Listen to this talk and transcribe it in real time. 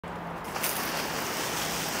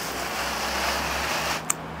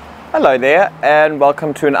Hello there and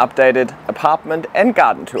welcome to an updated apartment and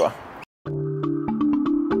garden tour.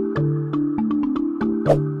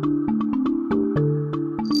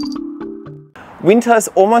 Winter is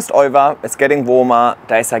almost over, it's getting warmer,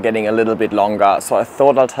 days are getting a little bit longer, so I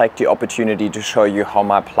thought I'll take the opportunity to show you how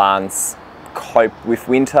my plants cope with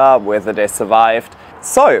winter, whether they survived.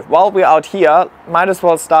 So while we're out here, might as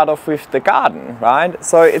well start off with the garden, right?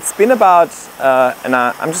 So it's been about, and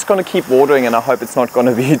I'm just going to keep watering and I hope it's not going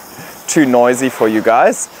to be too noisy for you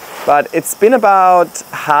guys, but it's been about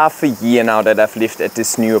half a year now that I've lived at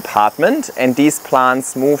this new apartment, and these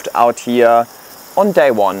plants moved out here on day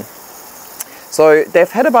one. So they've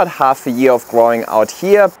had about half a year of growing out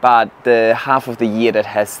here, but the half of the year that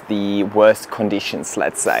has the worst conditions,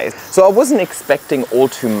 let's say. So I wasn't expecting all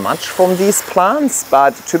too much from these plants,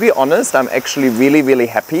 but to be honest, I'm actually really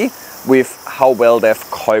happy with how well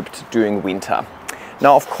they've coped during winter.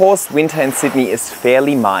 Now, of course, winter in Sydney is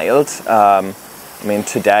fairly mild. I mean,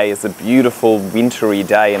 today is a beautiful wintry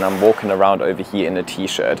day and I'm walking around over here in a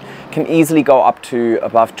t-shirt. Can easily go up to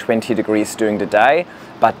above 20 degrees during the day,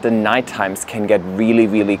 but the night times can get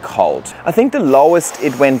really cold. I think the lowest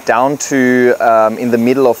it went down to in the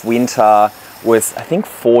middle of winter was, I think,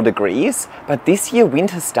 4 degrees, but this year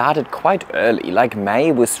winter started quite early. Like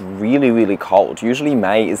May was really cold. Usually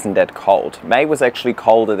May isn't that cold. May was actually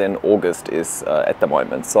colder than August is at the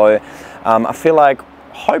moment. So I feel like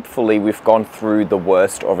hopefully we've gone through the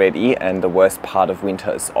worst already and the worst part of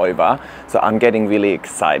winter is over. So I'm getting really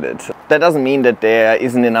excited. That doesn't mean that there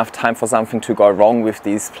isn't enough time for something to go wrong with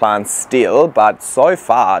these plants still, but so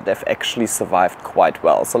far they've actually survived quite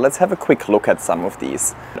well. So let's have a quick look at some of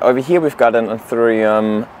these. Over here we've got an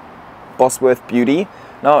Anthurium Bosworth Beauty.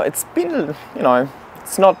 Now it's been, you know,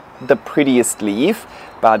 it's not the prettiest leaf,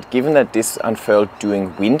 but given that this unfurled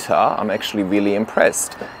during winter, I'm actually really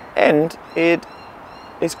impressed. And it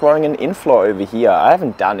is growing an inflow over here. I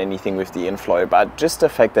haven't done anything with the inflow, but just the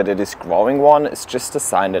fact that it is growing one is just a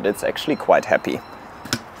sign that it's actually quite happy.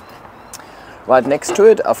 Right next to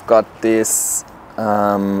it, I've got this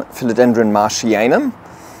Philodendron Martianum,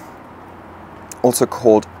 also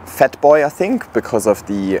called Fat Boy, I think, because of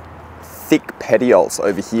the thick petioles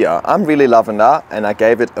over here. I'm really loving that, and I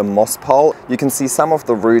gave it a moss pole. You can see some of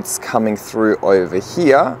the roots coming through over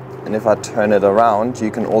here, and if I turn it around,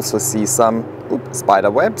 you can also see some spider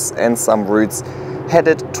webs and some roots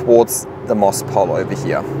headed towards the moss pole over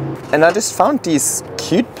here. And I just found these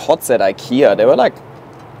cute pots at IKEA. They were like,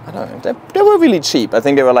 I don't know, they were really cheap. I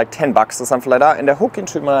think they were like 10 bucks or something like that, and they hook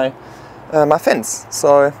into my my fence.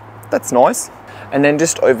 So that's nice. And then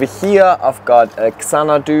just over here, I've got a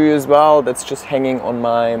Xanadu as well. That's just hanging on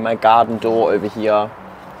my garden door over here.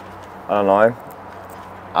 I don't know.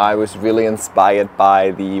 I was really inspired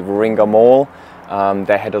by the Warringah Mall.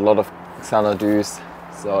 They had a lot of Xanadus,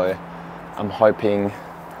 so I'm hoping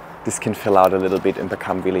this can fill out a little bit and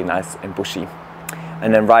become really nice and bushy.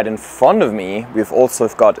 And then right in front of me, we've also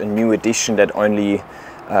got a new addition that only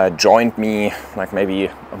joined me like maybe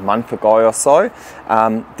a month ago or so.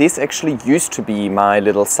 This actually used to be my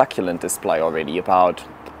little succulent display already about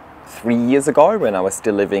 3 years ago when I was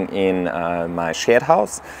still living in my shared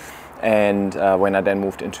house. And when I then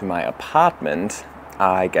moved into my apartment,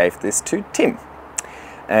 I gave this to Tim.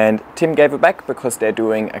 And Tim gave it back because they're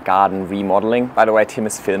doing a garden remodeling. By the way, Tim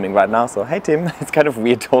is filming right now, so hey Tim. It's kind of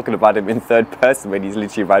weird talking about him in third person when he's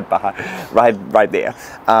literally right behind, right there.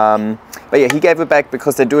 But yeah, he gave it back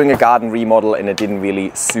because they're doing a garden remodel and it didn't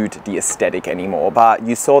really suit the aesthetic anymore. But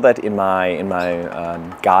you saw that in my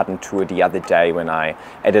garden tour the other day when I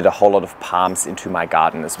added a whole lot of palms into my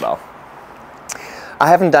garden as well. I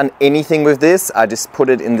haven't done anything with this. I just put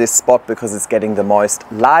it in this spot because it's getting the most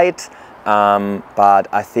light. But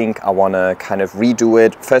I think I want to kind of redo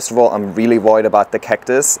it. First of all, I'm really worried about the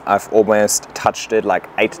cactus. I've almost touched it like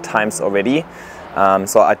 8 times already.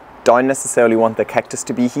 So I don't necessarily want the cactus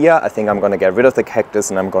to be here. I think I'm going to get rid of the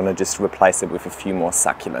cactus and I'm going to just replace it with a few more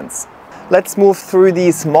succulents. Let's move through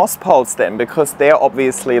these moss poles then, because they're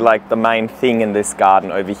obviously like the main thing in this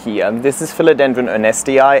garden over here. And this is Philodendron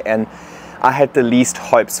ernestii, and I had the least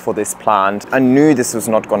hopes for this plant. I knew this was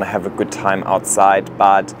not going to have a good time outside,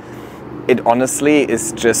 but it honestly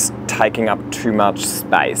is just taking up too much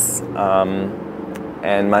space.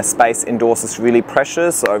 And my space indoors is really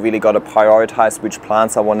precious, so I really got to prioritize which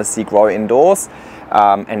plants I want to see grow indoors,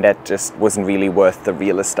 and that just wasn't really worth the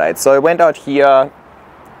real estate. So I went out here.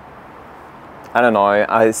 I don't know,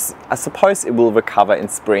 I suppose it will recover in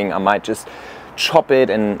spring. I might just chop it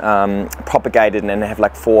and propagate it and then have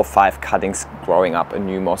like 4 or 5 cuttings growing up a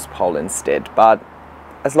new moss pole instead. But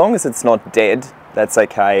as long as it's not dead, that's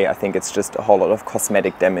okay. I think it's just a whole lot of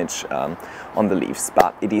cosmetic damage on the leaves,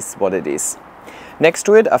 but it is what it is. Next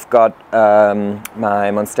to it, I've got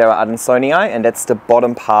my Monstera adansonii, and that's the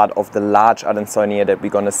bottom part of the large adansonia that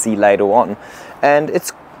we're going to see later on. And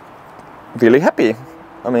it's really happy.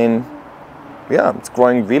 I mean, yeah, it's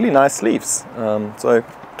growing really nice leaves. So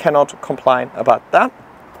cannot complain about that.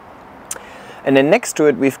 And then next to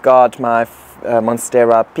it, we've got my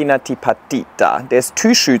Monstera pinnatipatita. There's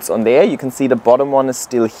 2 shoots on there. You can see the bottom one is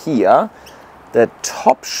still here. The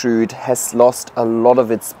top shoot has lost a lot of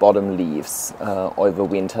its bottom leaves over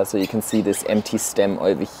winter. So you can see this empty stem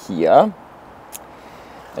over here.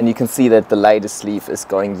 And you can see that the latest leaf is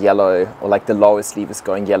going yellow, or like the lowest leaf is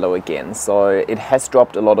going yellow again. So it has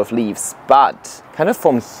dropped a lot of leaves, but kind of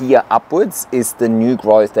from here upwards is the new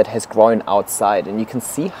growth that has grown outside. And you can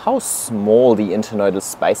see how small the internodal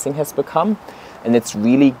spacing has become. And it's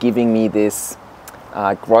really giving me this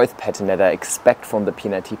growth pattern that I expect from the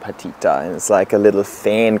pinnatipatita. And it's like a little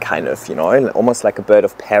fan kind of, you know, almost like a bird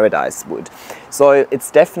of paradise would. So it's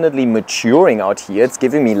definitely maturing out here. It's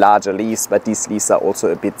giving me larger leaves, but these leaves are also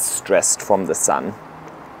a bit stressed from the sun.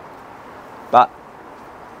 But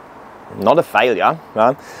not a failure.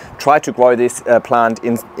 Right? Tried to grow this plant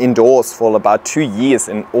indoors for about 2 years,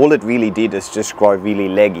 and all it really did is just grow really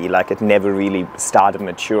leggy, like it never really started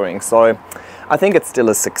maturing. So I think it's still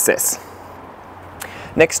a success.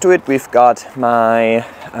 Next to it, we've got my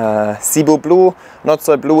Cebu Blue. Not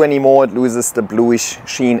so blue anymore, it loses the bluish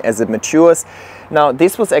sheen as it matures. Now,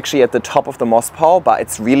 this was actually at the top of the moss pole, but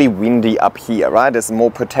it's really windy up here, right? There's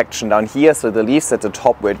more protection down here, so the leaves at the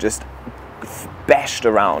top were just bashed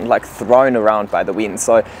around, like thrown around by the wind.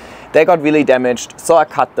 So they got really damaged, so I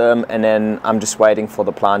cut them, and then I'm just waiting for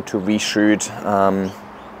the plant to reshoot.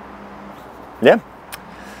 Yeah.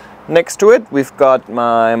 Next to it, we've got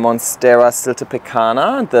my Monstera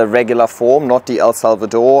siltepecana, the regular form, not the El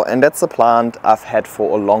Salvador, and that's a plant I've had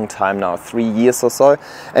for a long time now, 3 years or so,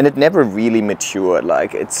 and it never really matured.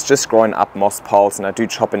 Like, it's just growing up moss poles, and I do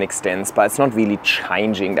chop and extends, but it's not really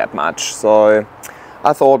changing that much. So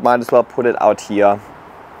I thought might as well put it out here.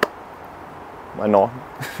 Why not?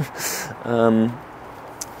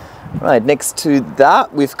 Right, next to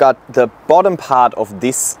that, we've got the bottom part of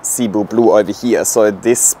this Cebu Blue over here. So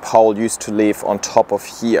this pole used to live on top of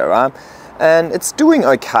here, right? And it's doing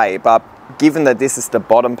okay, but given that this is the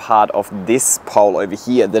bottom part of this pole over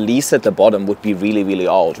here, the leaves at the bottom would be really, really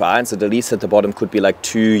old, right? So the leaves at the bottom could be like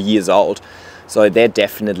 2 years old. So they're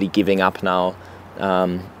definitely giving up now.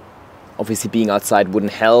 Obviously being outside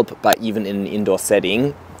wouldn't help, but even in an indoor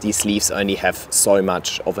setting, these leaves only have so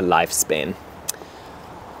much of a lifespan.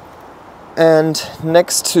 And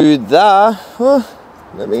next to that,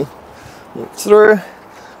 let me move through,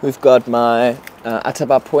 we've got my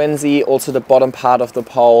Atabapuense, also the bottom part of the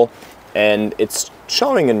pole, and it's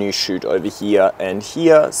showing a new shoot over here and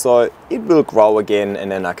here, so it will grow again, and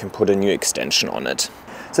then I can put a new extension on it.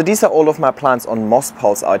 So these are all of my plants on moss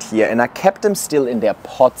poles out here, and I kept them still in their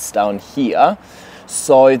pots down here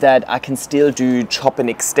so that I can still do chop and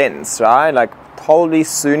extends, right? Like probably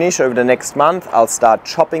soonish over the next month I'll start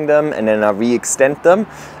chopping them, and then I'll re-extend them,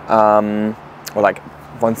 or like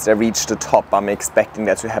once they reach the top. I'm expecting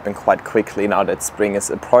that to happen quite quickly now that spring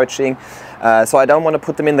is approaching. So I don't want to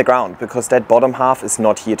put them in the ground because that bottom half is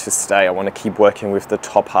not here to stay. I want to keep working with the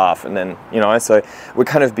top half, and then, you know, so it would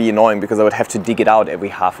kind of be annoying because I would have to dig it out every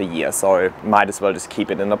half a year. So might as well just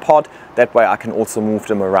keep it in a pot. That way I can also move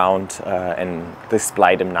them around and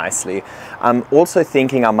display them nicely. I'm also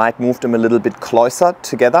thinking I might move them a little bit closer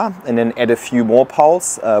together and then add a few more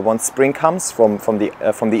poles once spring comes from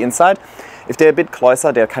the inside. If they're a bit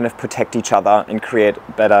closer, they'll kind of protect each other and create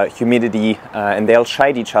better humidity, and they'll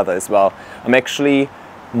shade each other as well. I'm actually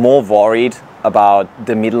more worried about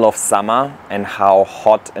the middle of summer and how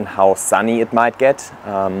hot and how sunny it might get.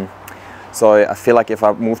 So I feel like if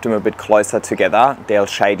I move them a bit closer together, they'll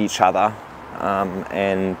shade each other,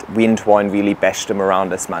 and wind won't really bash them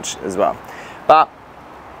around as much as well. But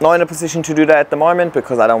not in a position to do that at the moment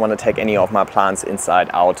because I don't want to take any of my plants inside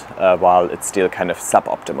out while it's still kind of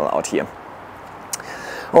suboptimal out here.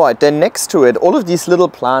 Alright, then next to it, all of these little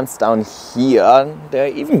plants down here, they're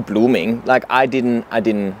even blooming. Like I didn't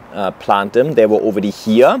plant them, they were already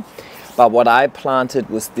here. But what I planted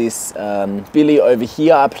was this Billy over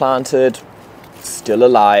here I planted, still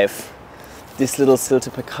alive. This little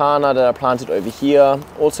Siltepecana that I planted over here,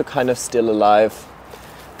 also kind of still alive.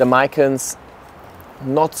 The Micans,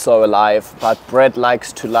 not so alive, but Brett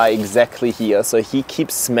likes to lie exactly here, so he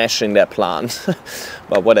keeps smashing that plant.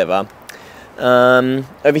 But whatever.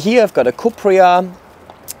 Over here I've got a Cuprea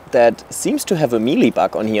that seems to have a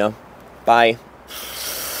mealybug on here. Bye.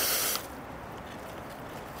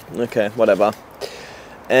 Okay, whatever.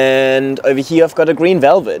 And over here I've got a green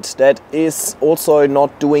velvet that is also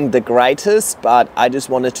not doing the greatest, but I just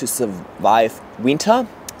wanted to survive winter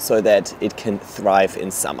so that it can thrive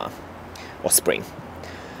in summer or spring.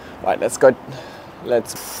 Right, let's go.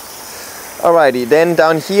 Alrighty, then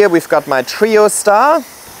down here we've got my trio star.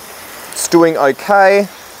 It's doing okay.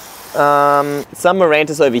 Some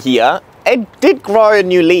Amaranthus over here. It did grow a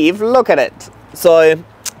new leaf, look at it. So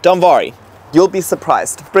don't worry. You'll be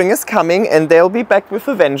surprised. Spring is coming and they'll be back with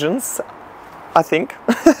a vengeance, I think.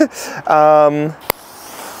 I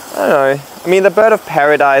don't know. I mean, the bird of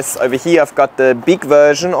paradise over here, I've got the big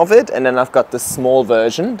version of it and then I've got the small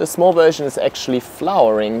version. The small version is actually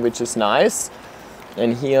flowering, which is nice.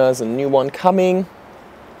 And here's a new one coming.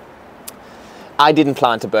 I didn't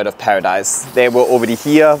plant a bird of paradise. They were already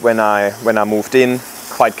here when I moved in.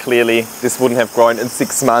 Quite clearly, this wouldn't have grown in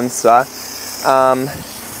 6 months.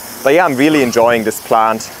 But yeah, I'm really enjoying this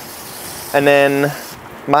plant. And then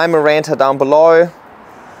my Maranta down below,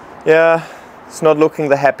 yeah, it's not looking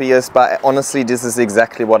the happiest, but honestly, this is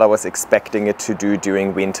exactly what I was expecting it to do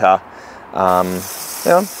during winter.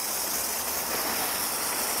 Yeah.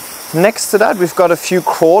 Next to that, we've got a few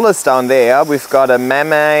crawlers down there. We've got a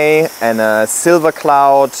Mame and a Silver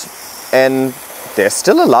Cloud, and they're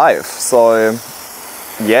still alive, so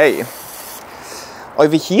yay.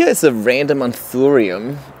 Over here is a random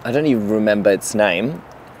anthurium. I don't even remember its name,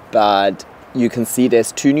 but you can see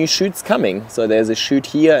there's 2 new shoots coming. So there's a shoot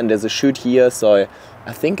here and there's a shoot here, so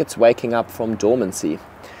I think it's waking up from dormancy.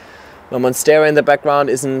 My Monstera in the background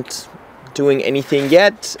isn't doing anything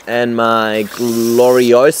yet, and my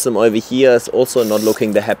Gloriosum over here is also not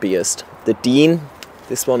looking the happiest. The Dean,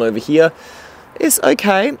 this one over here, is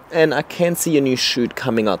okay, and I can see a new shoot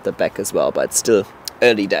coming out the back as well, but still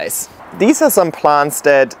early days. These are some plants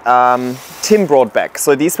that Tim brought back.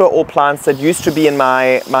 So these were all plants that used to be in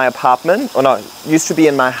my apartment, or no, used to be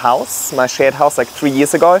in my house, my shared house, like 3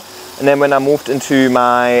 years ago. And then when I moved into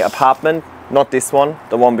my apartment, not this one,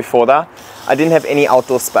 the one before that, I didn't have any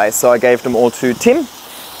outdoor space, so I gave them all to Tim.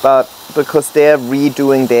 But because they're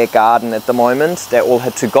redoing their garden at the moment, they all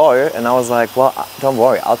had to go, and I was like, well, don't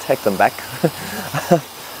worry, I'll take them back.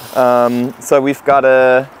 So we've got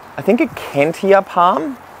I think a Kentia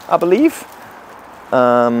palm, I believe.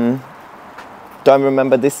 Don't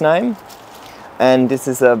remember this name. And this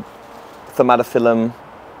is a Thermatophyllum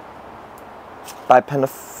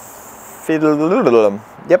bipennophyllum.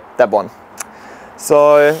 Yep, that one.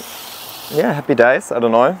 So yeah, happy days. I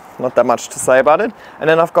don't know, not that much to say about it. And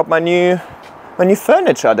then I've got my new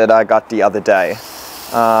furniture that I got the other day.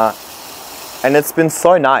 And it's been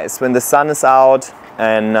so nice when the sun is out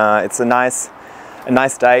and it's a nice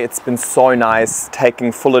day. It's been so nice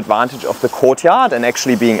taking full advantage of the courtyard and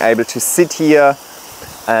actually being able to sit here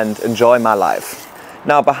and enjoy my life.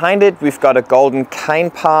 Now behind it we've got a golden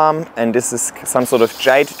cane palm, and this is some sort of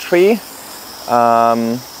jade tree.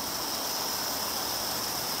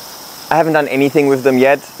 I haven't done anything with them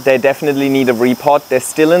yet. They definitely need a repot. They're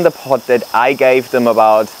still in the pot that I gave them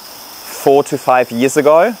about 4 to 5 years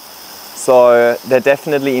ago. So they're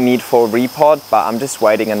definitely in need for a repot, but I'm just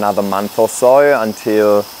waiting another month or so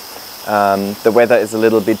until the weather is a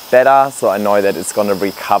little bit better, so I know that it's going to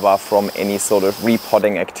recover from any sort of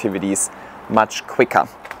repotting activities much quicker.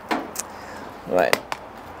 Right,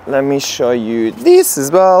 let me show you this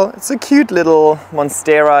as well. It's a cute little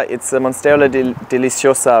Monstera. It's a Monstera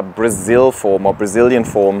deliciosa Brazil form, or Brazilian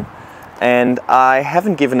form, and I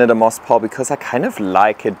haven't given it a moss pole because I kind of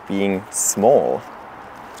like it being small.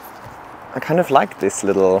 I kind of like this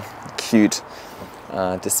little cute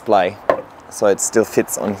display, so it still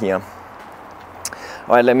fits on here.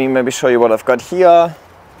 Alright, let me maybe show you what I've got here.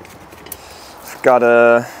 I've got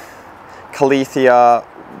a Caletheia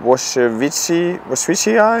Washwichi.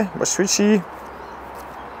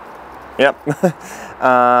 Yep.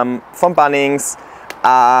 From Bunnings.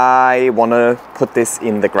 I want to put this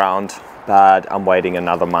in the ground, but I'm waiting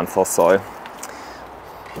another month or so.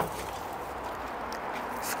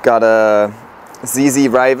 Got a ZZ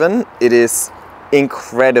Raven. It is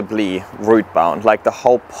incredibly root bound. Like the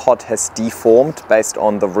whole pot has deformed based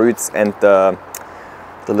on the roots and the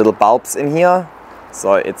little bulbs in here.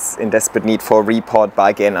 So it's in desperate need for a repot, but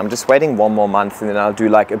again, I'm just waiting 1 more month and then I'll do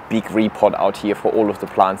like a big repot out here for all of the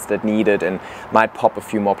plants that need it, and might pop a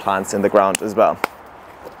few more plants in the ground as well.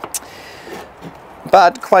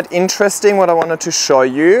 But quite interesting what I wanted to show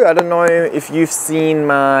you. I don't know if you've seen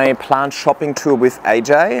my plant shopping tour with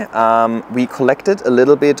AJ. We collected a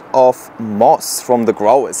little bit of moss from the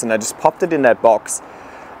growers and I just popped it in that box,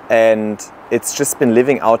 and it's just been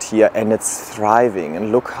living out here and it's thriving.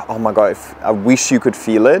 And look, oh my god, I wish you could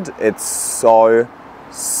feel it. It's so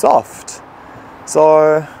soft.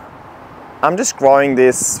 So I'm just growing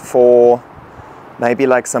this for maybe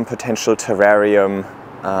like some potential terrarium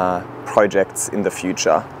projects in the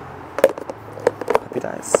future. Happy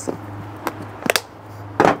days.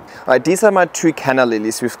 Alright, these are my two canna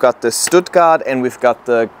lilies. We've got the Stuttgart and we've got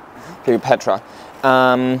the Cleopatra.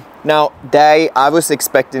 Now, I was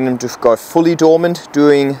expecting them to go fully dormant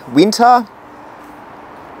during winter.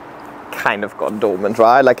 Kind of gone dormant,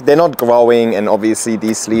 right? Like, they're not growing, and obviously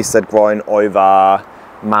these leaves that growing over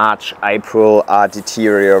March, April are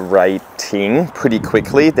deteriorating pretty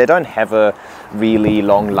quickly. They don't have a really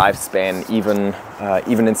long lifespan,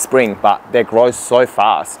 even in spring, but they grow so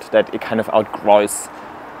fast that it kind of outgrows.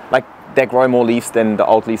 Like, they grow more leaves than the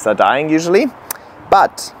old leaves are dying usually.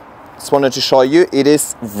 But just wanted to show you, it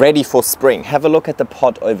is ready for spring. Have a look at the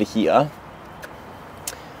pot over here.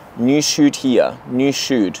 New shoot here, new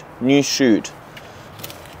shoot, new shoot,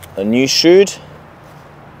 a new shoot,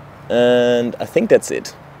 and I think that's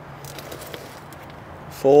it.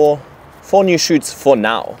 Four new shoots for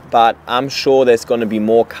now, but I'm sure there's going to be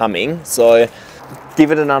more coming. So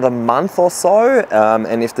give it another month or so,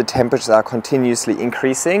 and if the temperatures are continuously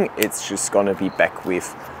increasing, it's just going to be back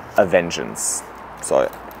with a vengeance.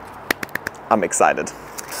 So I'm excited.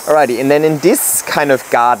 Alrighty, and then in this kind of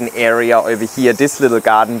garden area over here, this little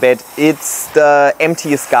garden bed, it's the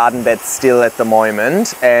emptiest garden bed still at the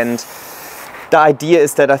moment, and the idea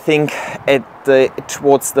is that I think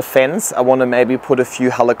towards the fence I want to maybe put a few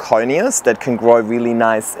heliconias that can grow really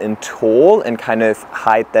nice and tall and kind of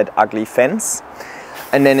hide that ugly fence.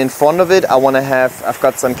 And then in front of it, I've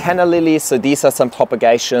got some canna lilies. So these are some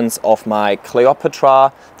propagations of my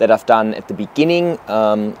Cleopatra that I've done at the beginning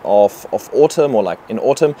of autumn, or like in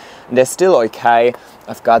autumn. And they're still okay.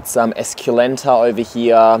 I've got some esculenta over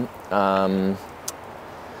here.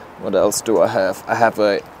 What else do I have? I have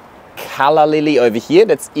a calla lily over here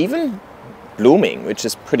that's even blooming, which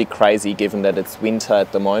is pretty crazy given that it's winter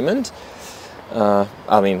at the moment. I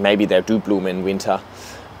mean, maybe they do bloom in winter.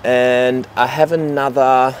 And I have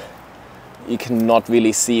another, you cannot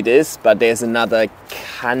really see this, but there's another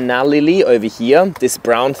canna lily over here, this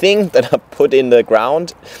brown thing that I put in the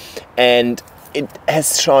ground, and it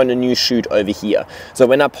has shown a new shoot over here. So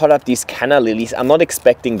when I pot up these canna lilies, I'm not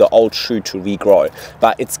expecting the old shoot to regrow,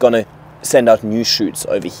 but it's gonna send out new shoots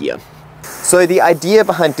over here. So the idea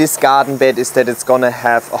behind this garden bed is that it's gonna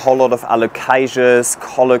have a whole lot of alocasias,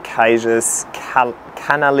 colocasias,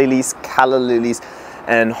 canna lilies, calla lilies,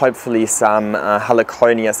 and hopefully some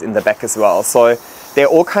heliconias in the back as well. So they're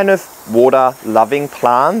all kind of water loving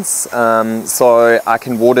plants, so I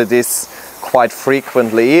can water this quite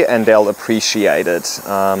frequently and they'll appreciate it.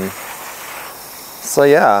 So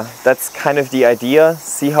yeah, that's kind of the idea.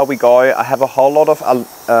 See how we go. I have a whole lot of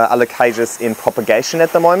alocasias in propagation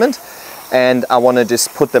at the moment, and I want to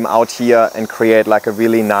just put them out here and create like a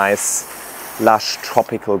really nice lush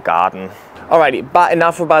tropical garden. Alrighty, but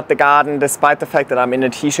enough about the garden. Despite the fact that I'm in a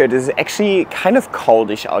t-shirt, it's actually kind of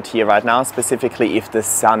coldish out here right now, specifically if the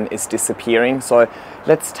sun is disappearing. So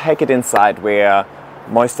let's take it inside where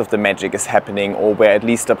most of the magic is happening, or where at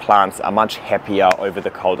least the plants are much happier over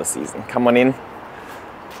the colder season. Come on in.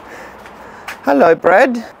 Hello,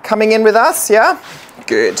 Brad. Coming in with us, yeah?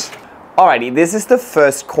 Good. Alrighty, this is the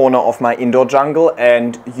first corner of my indoor jungle,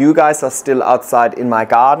 and you guys are still outside in my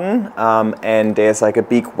garden, and there's like a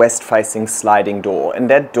big west-facing sliding door, and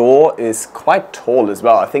that door is quite tall as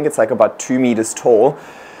well. I think it's like about 2 meters tall,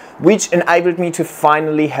 which enabled me to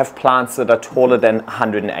finally have plants that are taller than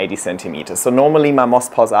 180 centimeters. So normally my moss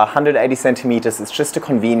piles are 180 centimeters. It's just a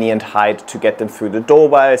convenient height to get them through the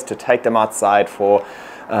doorways, to take them outside for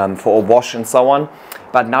a wash and so on.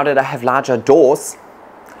 But now that I have larger doors,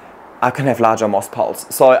 I can have larger moss piles.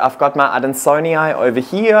 So I've got my Adansonii over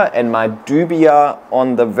here and my Dubia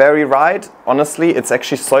on the very right. Honestly, it's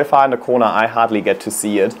actually so far in the corner I hardly get to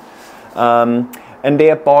see it. And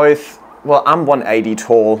they're both, well, I'm 180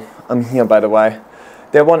 tall. I'm here, by the way.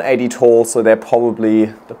 They're 180 tall, so they're probably,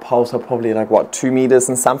 the poles are probably like what, 2 meters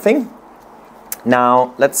and something.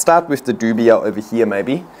 Now, let's start with the Dubia over here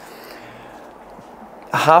maybe.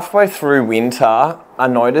 Halfway through winter, I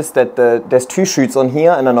noticed that there's 2 shoots on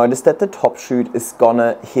here, and I noticed that the top shoot is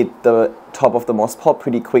gonna hit the top of the moss pile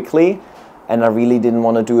pretty quickly, and I really didn't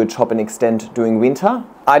want to do a chop and extend during winter.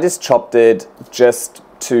 I just chopped it just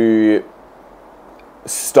to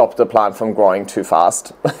stop the plant from growing too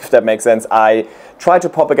fast, if that makes sense. I try to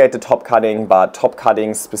propagate the top cutting, but top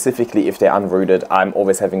cuttings, specifically if they're unrooted, I'm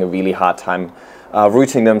always having a really hard time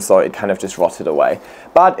rooting them, so it kind of just rotted away.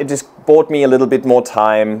 But it just bought me a little bit more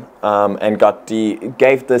time and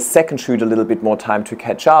gave the second shoot a little bit more time to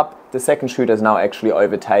catch up. The second shoot has now actually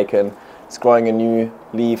overtaken It's growing a new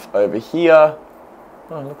leaf over here.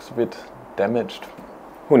 Oh, it looks a bit damaged.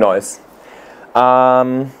 Who knows?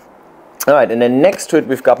 Alright, and then next to it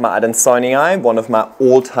we've got my Adansonii, one of my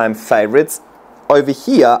all-time favorites. Over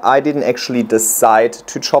here I didn't actually decide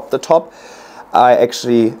to chop the top. I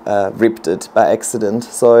actually ripped it by accident.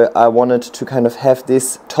 So I wanted to kind of have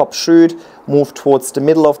this top shoot move towards the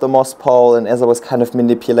middle of the moss pole, and as I was kind of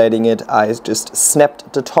manipulating it, I just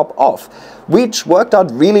snapped the top off, which worked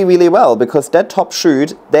out really, really well, because that top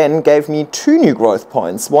shoot then gave me 2 new growth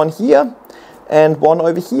points, one here and one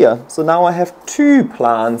over here. So now I have 2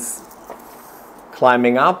 plants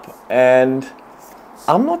climbing up, and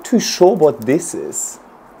I'm not too sure what this is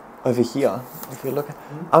over here. If you look at,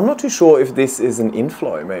 I'm not too sure if this is an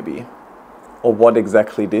inflow maybe, or what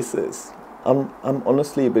exactly this is. I'm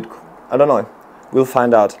honestly a bit, I don't know. We'll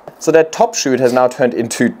find out. So that top shoot has now turned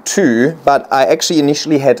into 2, but I actually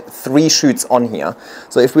initially had 3 shoots on here.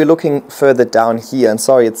 So if we're looking further down here, and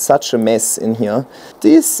sorry, it's such a mess in here.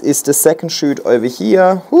 This is the second shoot over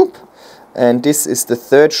here, whoop, and this is the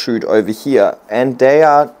third shoot over here, and they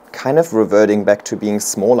are kind of reverting back to being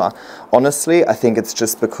smaller. Honestly, I think it's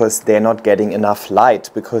just because they're not getting enough light,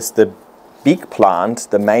 because the big plant,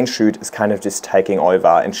 the main shoot, is kind of just taking over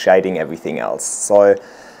and shading everything else. So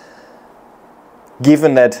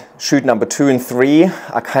given that shoot number 2 and 3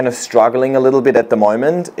 are kind of struggling a little bit at the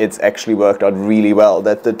moment, it's actually worked out really well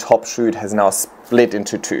that the top shoot has now split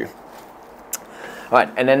into 2. Right,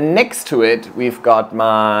 and then next to it we've got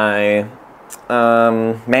my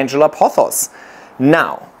Mandula pothos.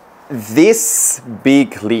 Now, this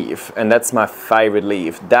big leaf, and that's my favorite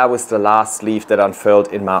leaf, that was the last leaf that unfurled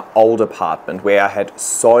in my old apartment, where I had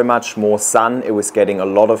so much more sun. It was getting a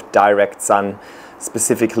lot of direct sun,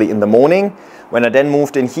 specifically in the morning. When I then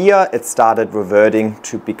moved in here, it started reverting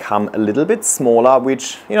to become a little bit smaller,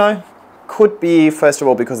 which, you know, could be, first of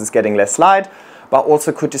all, because it's getting less light, but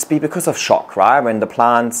also could just be because of shock, right? When the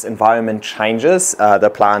plant's environment changes, the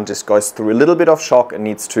plant just goes through a little bit of shock and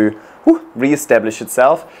needs to re-establish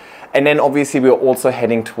itself. And then obviously we're also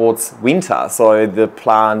heading towards winter, so the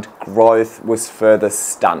plant growth was further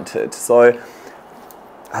stunted. So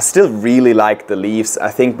I still really like the leaves.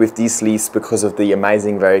 I think with these leaves, because of the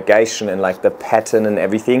amazing variegation and like the pattern and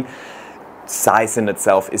everything, size in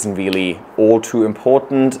itself isn't really all too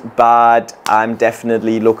important, but I'm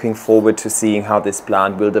definitely looking forward to seeing how this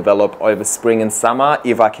plant will develop over spring and summer,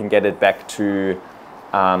 if I can get it back to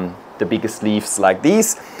the biggest leaves like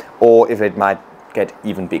these, or if it might get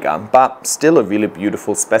even bigger. But still a really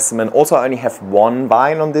beautiful specimen. Also, I only have 1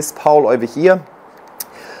 vine on this pole over here,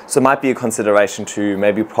 so it might be a consideration to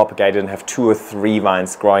maybe propagate it and have 2 or 3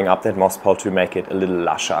 vines growing up that moss pole to make it a little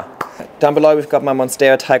lusher. Down below we've got my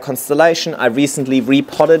Monstera Thai constellation. I recently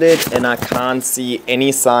repotted it and I can't see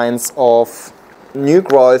any signs of new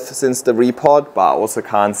growth since the repot, but I also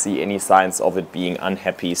can't see any signs of it being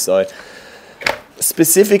unhappy. So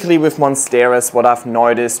specifically with Monsteras, what I've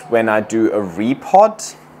noticed when I do a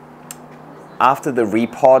repot, after the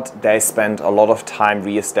repot, they spend a lot of time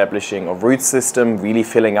re-establishing a root system, really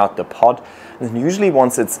filling out the pot. And usually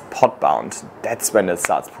once it's pot bound, that's when it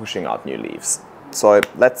starts pushing out new leaves. So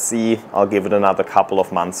let's see, I'll give it another couple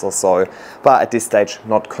of months or so, but at this stage,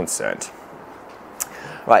 not concerned.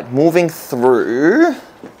 Right, moving through,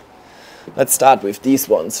 let's start with these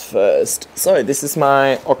ones first. So this is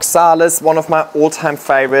my Oxalis, one of my all-time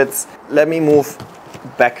favorites. Let me move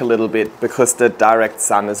back a little bit because the direct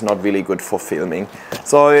sun is not really good for filming.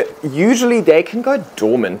 So usually they can go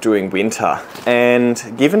dormant during winter,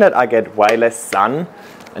 and given that I get way less sun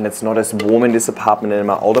and it's not as warm in this apartment and in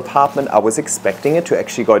my old apartment, I was expecting it to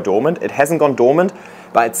actually go dormant. It hasn't gone dormant,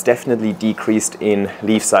 but it's definitely decreased in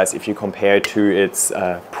leaf size if you compare it to its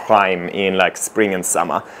prime in like spring and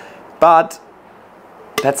summer. But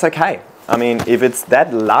that's okay. I mean, if it's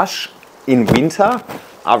that lush in winter,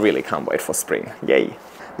 I really can't wait for spring. Yay.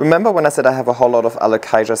 Remember when I said I have a whole lot of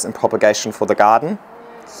alocasias in propagation for the garden?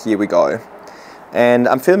 Here we go. And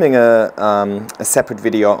I'm filming a separate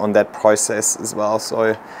video on that process as well.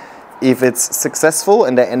 So if it's successful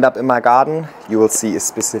and they end up in my garden, you will see a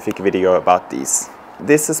specific video about these.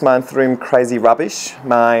 This is my Anthurium Crazy Rubbish,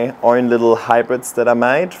 my own little hybrids that I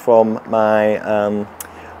made from my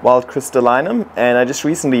wild crystallinum, and I just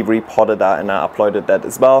recently repotted that and I uploaded that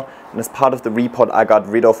as well. And as part of the repot, I got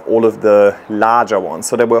rid of all of the larger ones.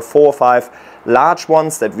 So there were 4 or 5 large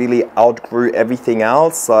ones that really outgrew everything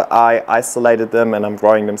else. So I isolated them and I'm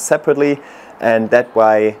growing them separately, and that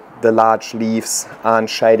way the large leaves aren't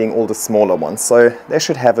shading all the smaller ones. So they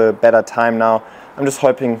should have a better time now. I'm just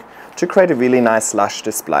hoping to create a really nice lush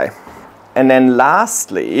display. And then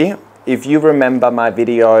lastly, if you remember my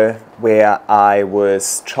video where I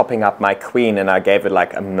was chopping up my queen and I gave it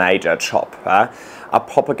like a major chop. I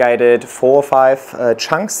propagated 4 or 5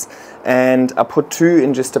 chunks, and I put 2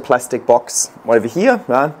 in just a plastic box over here.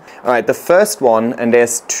 Alright, the first one, and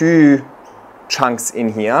there's 2 chunks in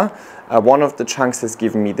here. One of the chunks has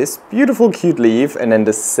given me this beautiful cute leaf, and then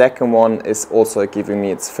the second one is also giving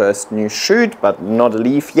me its first new shoot, but not a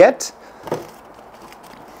leaf yet.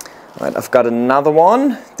 Right, I've got another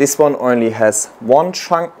one. This one only has 1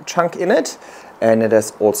 chunk in it, and it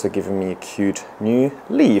has also given me a cute new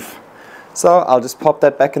leaf. So I'll just pop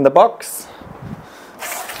that back in the box.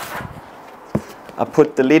 I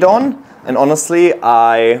put the lid on, and honestly,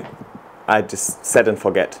 I just set and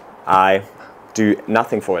forget. I do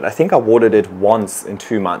nothing for it. I think I watered it once in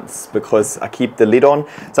 2 months because I keep the lid on.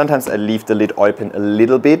 Sometimes I leave the lid open a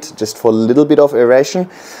little bit, just for a little bit of aeration,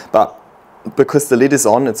 but because the lid is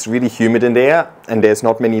on, it's really humid in there, and there's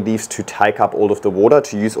not many leaves to take up all of the water,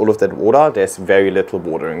 to use all of that water. There's very little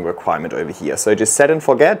watering requirement over here. So just set and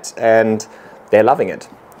forget, and they're loving it.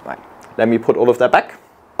 Right, let me put all of that back.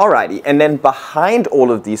 Alrighty, and then behind all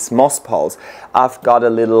of these moss poles, I've got a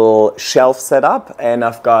little shelf set up, and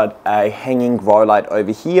I've got a hanging grow light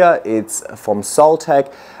over here. It's from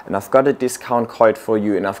Soltech, and I've got a discount code for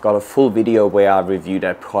you, and I've got a full video where I review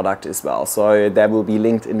that product as well. So that will be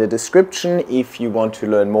linked in the description if you want to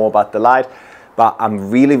learn more about the light. But I'm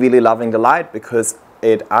really, really loving the light because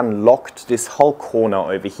it unlocked this whole corner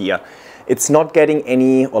over here. It's not getting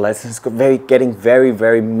any, or it's getting very,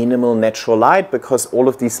 very minimal natural light because all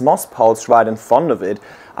of these moss poles right in front of it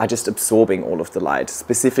are just absorbing all of the light.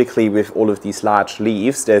 Specifically with all of these large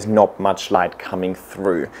leaves, there's not much light coming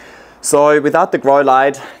through. So without the grow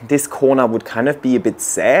light, this corner would kind of be a bit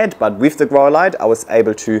sad, but with the grow light, I was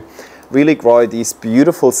able to really grow these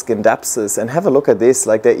beautiful Scindapsus, and have a look at this,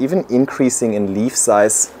 like they're even increasing in leaf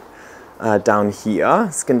size down here.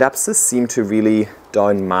 Scindapsus seem to really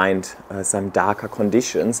don't mind some darker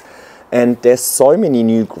conditions, and there's so many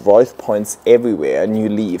new growth points everywhere, new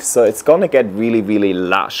leaves, so it's gonna get really, really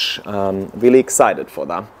lush. Really excited for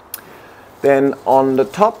that. Then on the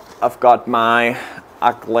top, I've got my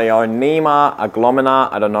Aglaonema,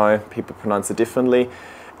 Aglomena, I don't know, people pronounce it differently.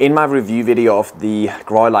 In my review video of the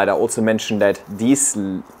grow light, I also mentioned that these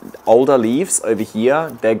older leaves over here,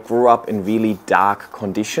 they grew up in really dark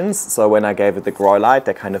conditions. So when I gave it the grow light,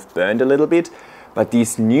 they kind of burned a little bit. But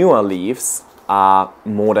these newer leaves are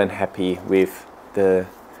more than happy with the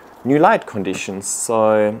new light conditions.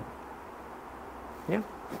 So yeah,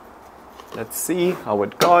 let's see how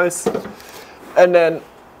it goes. And then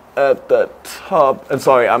at the top, and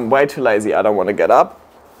sorry, I'm way too lazy, I don't want to get up.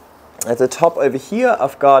 At the top over here,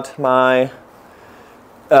 I've got my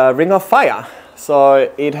Ring of Fire.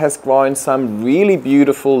 So it has grown some really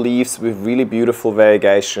beautiful leaves with really beautiful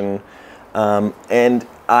variegation. And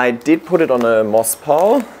I did put it on a moss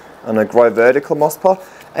pole, on a grow vertical moss pole.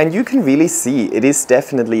 And you can really see it is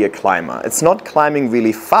definitely a climber. It's not climbing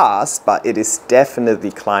really fast, but it is definitely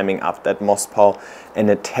climbing up that moss pole and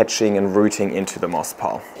attaching and rooting into the moss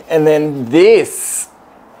pole. And then this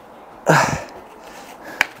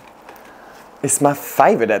is my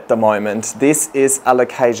favorite at the moment. This is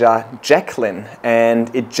Alocasia Jacqueline,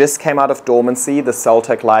 and it just came out of dormancy. The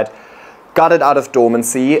Soltech light got it out of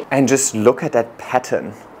dormancy, and just look at that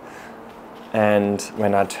pattern. And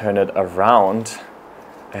when I turn it around,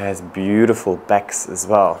 it has beautiful backs as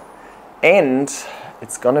well. And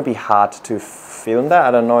it's gonna be hard to film that.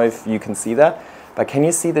 I don't know if you can see that, but can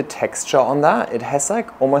you see the texture on that? It has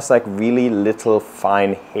like almost like really little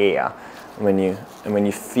fine hair. When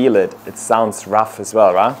you feel it, it sounds rough as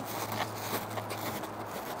well, right?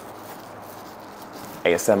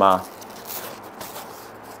 ASMR.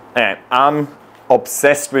 Anyway, I'm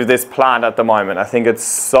obsessed with this plant at the moment. I think it's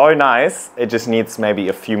so nice. It just needs maybe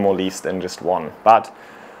a few more leaves than just one. But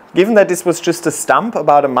given that this was just a stump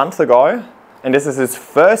about a month ago, and this is its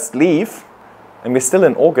first leaf, and we're still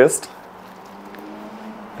in August,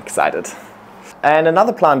 excited. And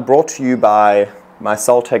another plant brought to you by my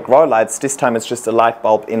Soltech grow lights, this time it's just a light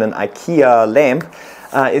bulb in an IKEA lamp,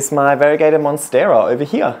 is my variegated monstera over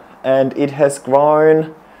here. And it has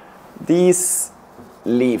grown these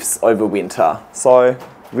leaves over winter. So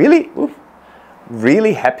really,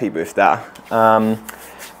 really happy with that.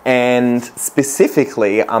 And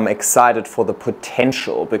specifically, I'm excited for the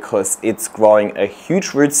potential because it's growing a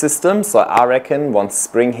huge root system. So I reckon once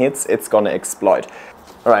spring hits, it's gonna explode.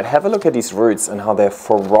 All right, have a look at these roots and how they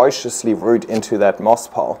ferociously root into that moss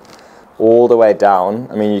pole all the way down.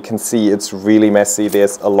 I mean, you can see it's really messy.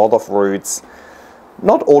 There's a lot of roots.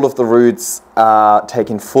 Not all of the roots are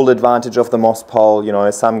taking full advantage of the moss pole, you know,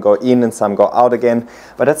 some go in and some go out again,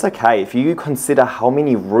 but that's okay. If you consider how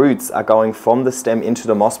many roots are going from the stem into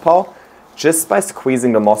the moss pole, just by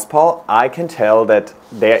squeezing the moss pole, I can tell that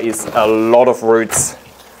there is a lot of roots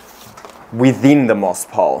within the moss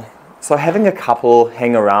pole. So having a couple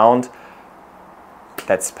hang around,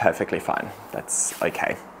 that's perfectly fine. That's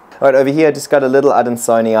okay. All right, over here I just got a little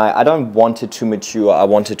Adansonii. I don't want it to mature. I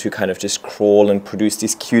want it to kind of just crawl and produce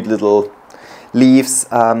these cute little leaves.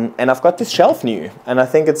 And I've got this shelf new, and I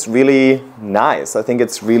think it's really nice. I think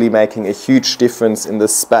it's really making a huge difference in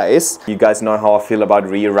this space. You guys know how I feel about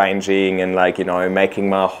rearranging and, like, you know, making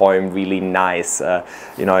my home really nice.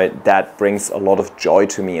 You know, that brings a lot of joy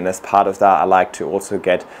to me. And as part of that, I like to also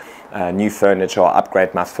get new furniture or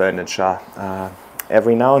upgrade my furniture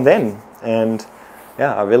every now and then. And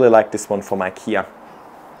yeah, I really like this one from IKEA.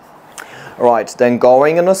 Right, then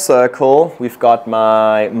going in a circle, we've got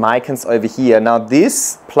my micans over here. Now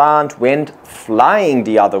this plant went flying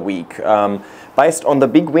the other week, based on the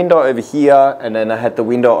big window over here, and then I had the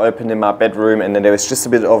window open in my bedroom, and then there was just a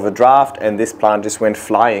bit of a draft, and this plant just went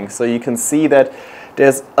flying. So you can see that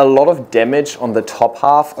there's a lot of damage on the top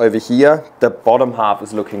half over here. The bottom half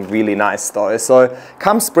is looking really nice though. So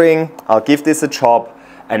come spring, I'll give this a chop,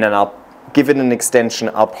 and then I'll give it an extension.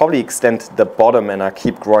 I'll probably extend the bottom, and I'll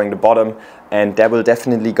keep growing the bottom, and that will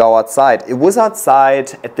definitely go outside. It was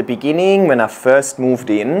outside at the beginning when I first moved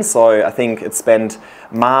in, so I think it spent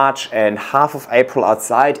March and half of April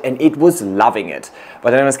outside, and it was loving it.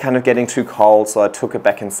 But then it was kind of getting too cold, so I took it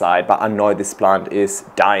back inside. But I know this plant is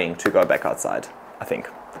dying to go back outside, I think.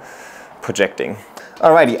 Projecting.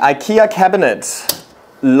 Alrighty, IKEA cabinet.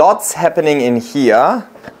 Lots happening in here.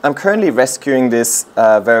 I'm currently rescuing this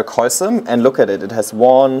verrucosum, and look at it. It has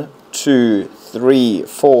 1, 2, 3,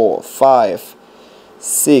 4, 5,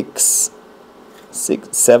 6,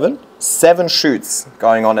 7 shoots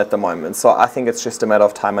going on at the moment. So I think it's just a matter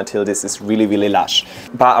of time until this is really, really lush.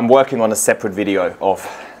 But I'm working on a separate video of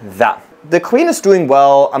that. The queen is doing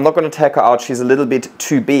well. I'm not going to take her out. She's a little bit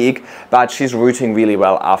too big, but she's rooting really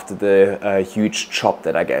well after the huge chop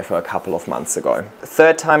that I gave her a couple of months ago.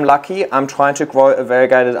 Third time lucky. I'm trying to grow a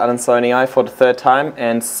variegated Adansonii for the third time,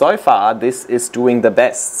 and so far this is doing the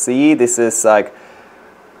best. See, this is like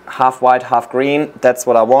half white, half green. That's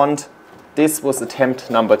what I want. This was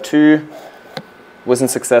attempt number 2.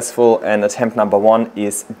 Wasn't successful, and attempt number 1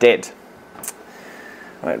 is dead.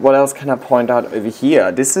 Right, what else can I point out over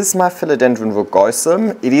here? This is my philodendron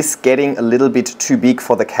rugosum. It is getting a little bit too big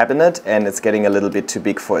for the cabinet, and it's getting a little bit too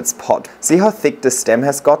big for its pot. See how thick the stem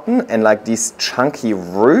has gotten, and like these chunky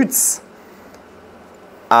roots?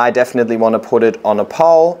 I definitely want to put it on a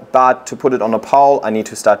pole, but to put it on a pole, I need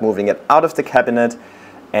to start moving it out of the cabinet.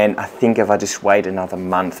 And I think if I just wait another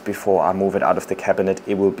month before I move it out of the cabinet,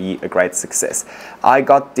 it will be a great success. I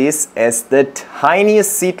got this as the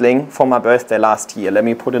tiniest seedling for my birthday last year. Let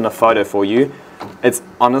me put in a photo for you. It's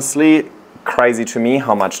honestly crazy to me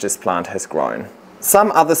how much this plant has grown.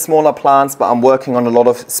 Some other smaller plants, but I'm working on a lot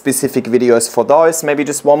of specific videos for those. Maybe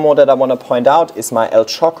just one more that I want to point out is my El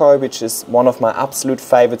Choco, which is one of my absolute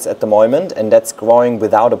favorites at the moment, and that's growing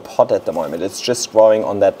without a pot at the moment. It's just growing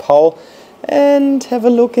on that pole. And have a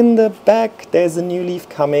look in the back, there's a new leaf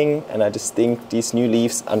coming, and I just think these new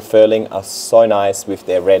leaves unfurling are so nice with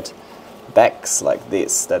their red backs like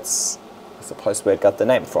this. That's, I suppose, where it got the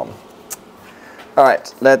name from.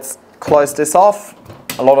 Alright, let's close this off.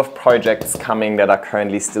 A lot of projects coming that are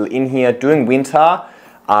currently still in here. During winter,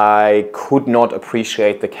 I could not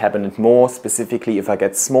appreciate the cabinet more, specifically if I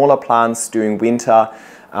get smaller plants during winter.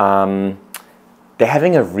 They're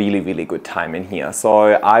having a really, really good time in here.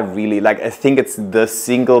 So I think it's the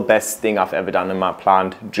single best thing I've ever done in my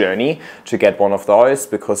plant journey to get one of those,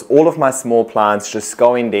 because all of my small plants just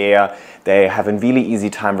go in there. They have a really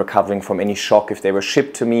easy time recovering from any shock if they were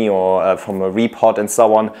shipped to me or from a repot and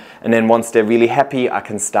so on. And then once they're really happy, I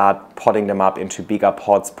can start potting them up into bigger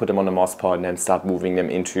pots, put them on a moss pot, and then start moving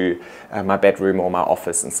them into my bedroom or my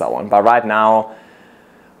office and so on. But right now,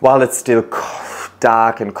 while it's still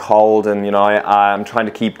dark and cold, and you know, I'm trying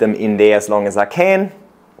to keep them in there as long as I can,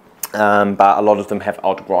 but a lot of them have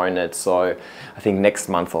outgrown it, so I think next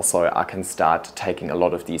month or so I can start taking a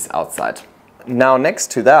lot of these outside. Now next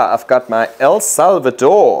to that I've got my El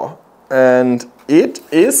Salvador, and it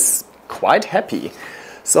is quite happy.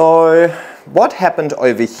 So what happened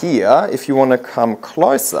over here, if you want to come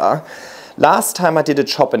closer, last time I did a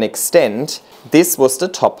chop and extend, this was the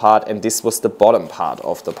top part and this was the bottom part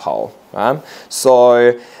of the pole. Right?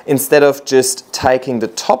 So instead of just taking the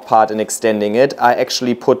top part and extending it, I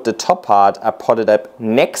actually put the top part, I potted up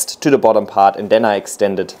next to the bottom part, and then I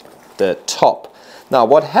extended the top. Now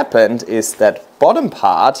what happened is that bottom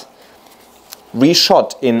part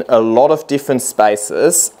reshot in a lot of different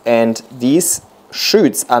spaces, and these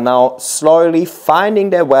shoots are now slowly finding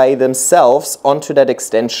their way themselves onto that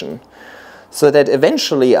extension. So that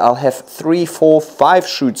eventually I'll have 3, 4, 5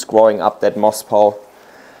 shoots growing up that moss pole.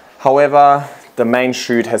 However, the main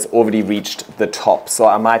shoot has already reached the top, so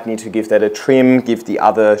I might need to give that a trim, give the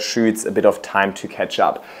other shoots a bit of time to catch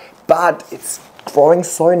up. But it's growing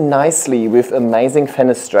so nicely with amazing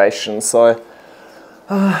fenestration, so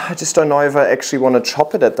I just don't know if I actually want to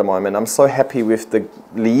chop it at the moment. I'm so happy with the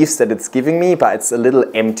leaves that it's giving me, but it's a little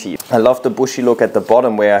empty. I love the bushy look at the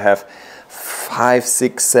bottom where I have 5,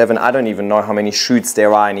 6, 7, I don't even know how many shoots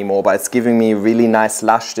there are anymore, but it's giving me a really nice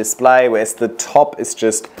lush display, whereas the top is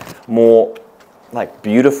just more like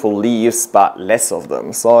beautiful leaves, but less of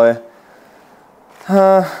them. So,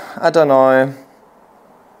 I don't know.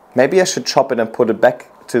 Maybe I should chop it and put it back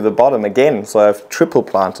to the bottom again, so I have triple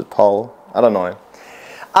planted pole. I don't know.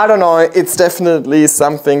 I don't know, it's definitely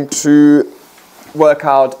something to work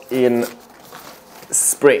out in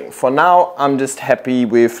spring. For now, I'm just happy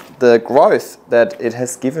with the growth that it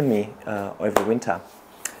has given me over winter.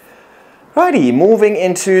 Righty, moving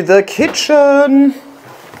into the kitchen.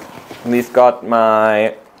 We've got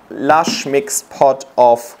my lush mixed pot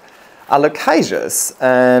of alocasias,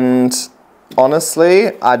 and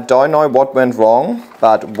honestly, I don't know what went wrong,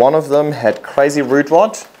 but one of them had crazy root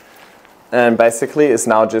rot and basically is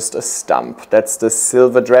now just a stump. That's the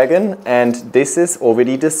silver dragon, and this is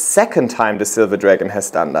already the second time the silver dragon has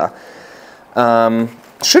done that.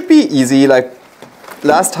 Should be easy. Like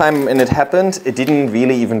last time when it happened, it didn't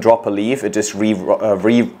really even drop a leaf. It just re-rooted,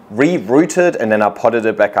 and then I potted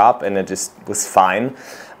it back up and it just was fine.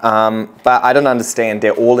 But I don't understand.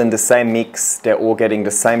 They're all in the same mix. They're all getting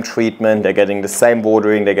the same treatment. They're getting the same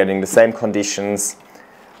watering. They're getting the same conditions.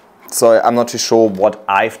 So I'm not too sure what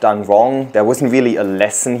I've done wrong. There wasn't really a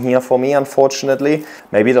lesson here for me, unfortunately.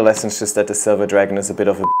 Maybe the lesson's just that the silver dragon is a bit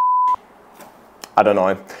of a I don't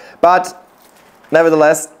know. But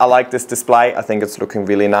nevertheless, I like this display. I think it's looking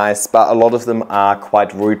really nice. But a lot of them are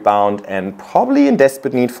quite root bound and probably in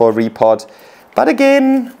desperate need for a repot. But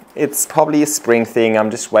again, it's probably a spring thing. I'm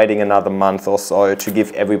just waiting another month or so to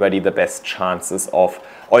give everybody the best chances of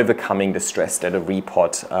overcoming the stress that a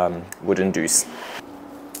repot would induce.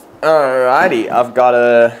 Alrighty, I've got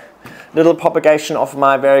a little propagation of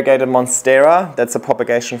my variegated monstera. That's a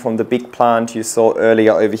propagation from the big plant you saw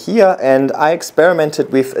earlier over here, and I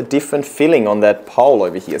experimented with a different filling on that pole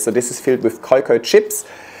over here. So this is filled with cocoa chips,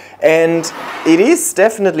 and it is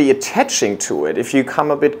definitely attaching to it. If you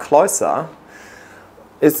come a bit closer,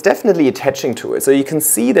 it's definitely attaching to it. So you can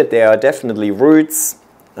see that there are definitely roots.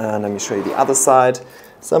 Let me show you the other side.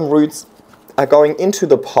 Some roots are going into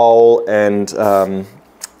the pole, and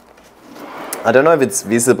I don't know if it's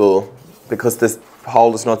visible because this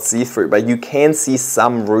hole is not see-through, but you can see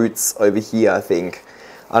some roots over here, I think.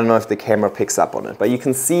 I don't know if the camera picks up on it, but you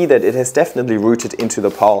can see that it has definitely rooted into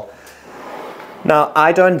the pole. Now,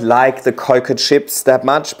 I don't like the cocoa chips that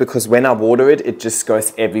much because when I water it, it just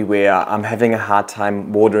goes everywhere. I'm having a hard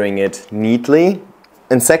time watering it neatly.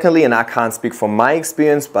 And secondly, and I can't speak from my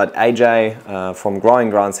experience, but AJ from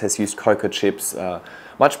Growing Grounds has used cocoa chips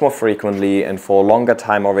much more frequently and for a longer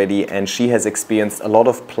time already, and she has experienced a lot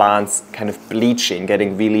of plants kind of bleaching,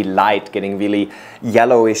 getting really light, getting really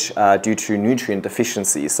yellowish due to nutrient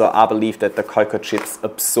deficiency. So I believe that the cocoa chips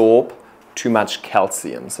absorb too much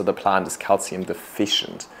calcium, so the plant is calcium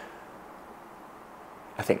deficient,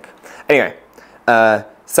 I think. Anyway,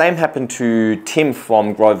 same happened to Tim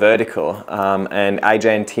from Grow Vertical, and AJ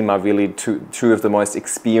and Tim are really two of the most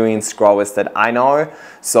experienced growers that I know.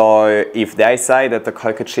 So if they say that the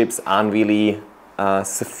cocoa chips aren't really,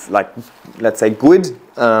 like, let's say good,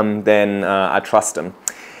 then I trust them.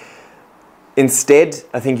 Instead,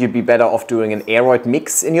 I think you'd be better off doing an aeroid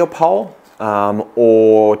mix in your pole,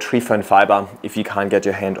 or tree fern fiber if you can't get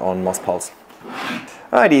your hand on moss poles.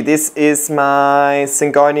 Alrighty, this is my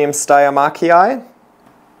Syngonium Steiermarkii.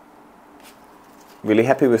 Really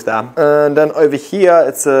happy with that. And then over here,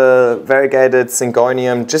 it's a variegated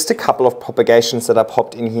Syngonium, just a couple of propagations that I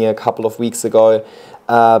popped in here a couple of weeks ago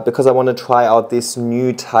because I want to try out this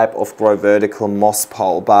new type of Grow Vertical moss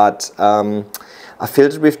pole, but I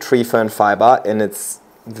filled it with tree fern fiber and it's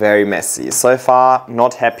very messy. So far,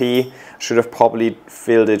 not happy. Should have probably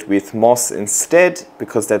filled it with moss instead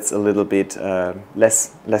because that's a little bit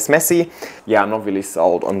less messy. Yeah, I'm not really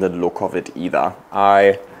sold on the look of it either.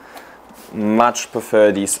 I much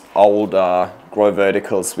prefer these older Grow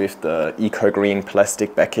Verticals with the eco-green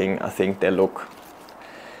plastic backing. I think they look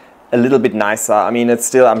a little bit nicer. I mean, it's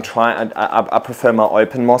still, I prefer my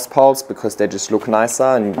open moss poles because they just look nicer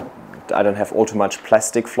and I don't have all too much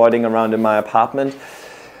plastic floating around in my apartment.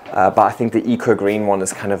 But I think the eco green one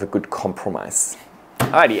is kind of a good compromise.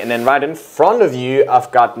 Alrighty, and then right in front of you,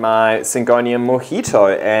 I've got my Syngonium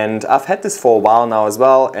Mojito, and I've had this for a while now as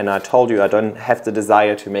well, and I told you I don't have the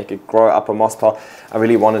desire to make it grow up a moss pole. I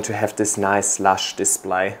really wanted to have this nice lush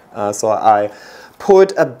display. So I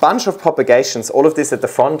put a bunch of propagations, all of this at the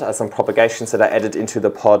front are some propagations that I added into the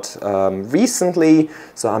pot recently,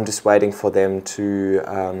 so I'm just waiting for them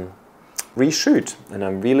to reshoot, and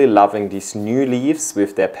I'm really loving these new leaves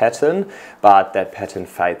with their pattern, but that pattern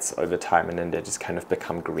fades over time and then they just kind of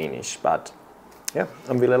become greenish. But yeah,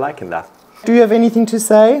 I'm really liking that. Do you have anything to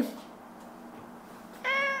say?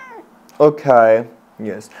 Okay,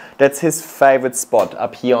 yes, that's his favorite spot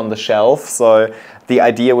up here on the shelf. So the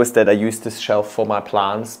idea was that I used this shelf for my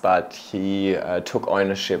plants, but he took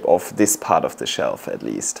ownership of this part of the shelf at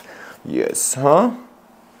least. Yes, huh?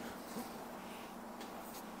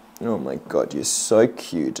 Oh my God, you're so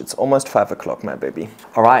cute. It's almost 5 o'clock, my baby.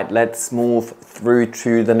 All right, let's move through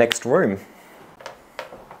to the next room.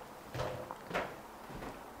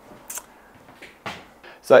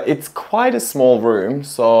 So it's quite a small room,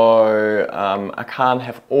 so I can't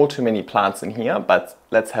have all too many plants in here, but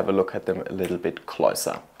let's have a look at them a little bit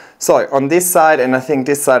closer. So on this side, and I think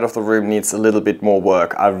this side of the room needs a little bit more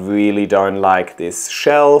work. I really don't like this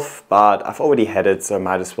shelf, but I've already had it, so I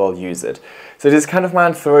might as well use it. So this is kind of my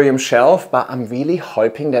anthurium shelf, but I'm really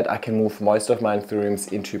hoping that I can move most of my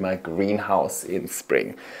anthuriums into my greenhouse in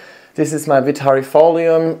spring. This is my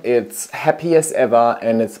Vitarifolium. It's happy as ever,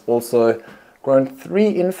 and it's also grown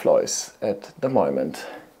 3 inflows at the moment.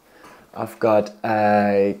 I've got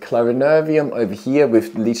a Clarinervium over here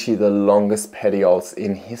with literally the longest petioles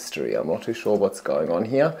in history. I'm not too sure what's going on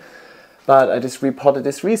here, but I just repotted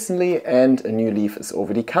this recently and a new leaf is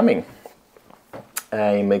already coming.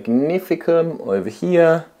 A Magnificum over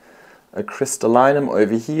here, a Crystallinum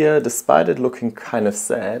over here. Despite it looking kind of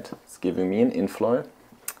sad, it's giving me an inflow.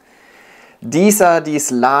 These are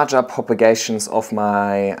these larger propagations of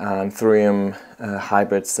my anthurium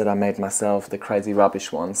hybrids that I made myself, the crazy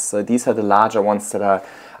rubbish ones. So these are the larger ones that are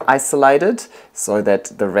isolated so that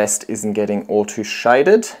the rest isn't getting all too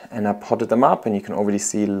shaded. And I potted them up and you can already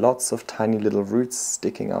see lots of tiny little roots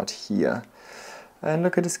sticking out here. And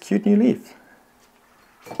look at this cute new leaf.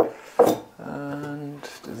 And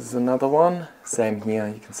this is another one. Same here,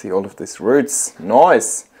 you can see all of these roots.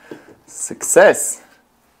 Nice! Success!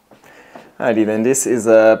 Alrighty, then this is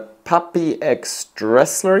a Puppy X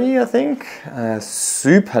Dresslery, I think.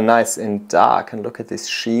 Super nice and dark, and look at this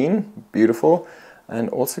sheen, beautiful, and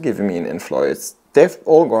also giving me an inflow. They've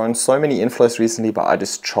all grown so many inflows recently, but I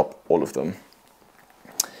just chop all of them.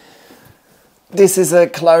 This is a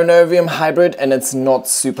Clarinervium hybrid, and it's not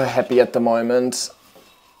super happy at the moment.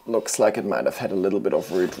 Looks like it might have had a little bit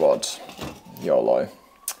of root rot. YOLO.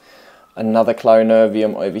 Another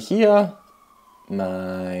Clarinervium over here.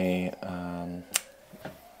 My,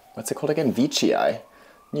 what's it called again? Veitchii.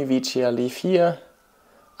 New Veitchii leaf here.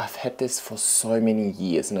 I've had this for so many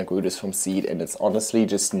years and I grew this from seed and it's honestly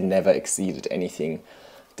just never exceeded anything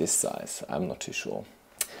this size. I'm not too sure.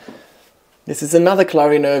 This is another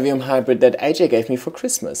Clarinervium hybrid that AJ gave me for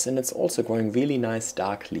Christmas and it's also growing really nice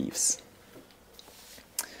dark leaves.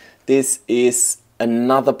 This is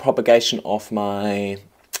another propagation of my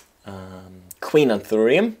Queen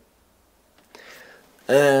Anthurium.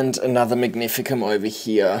 And another Magnificum over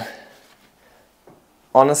here.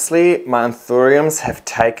 Honestly, my anthuriums have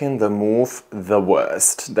taken the move the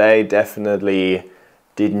worst. They definitely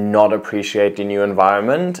did not appreciate the new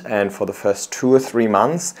environment, and for the first 2 or 3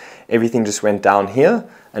 months, everything just went down here,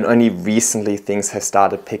 and only recently things have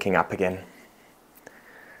started picking up again.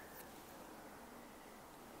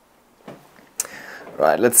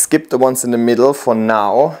 Right, let's skip the ones in the middle for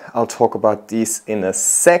now. I'll talk about these in a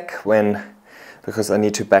sec because I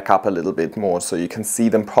need to back up a little bit more so you can see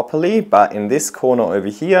them properly. But in this corner over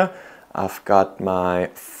here, I've got my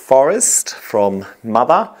forest from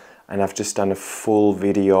Mother, and I've just done a full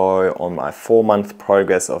video on my 4-month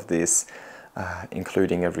progress of this,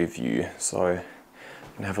 including a review. So you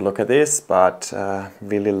can have a look at this, but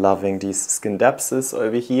really loving these Scindapsus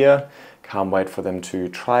over here. Can't wait for them to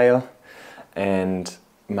trial. And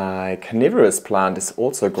my carnivorous plant is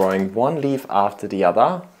also growing one leaf after the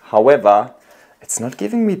other. However, it's not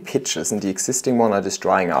giving me pitches, and the existing one are just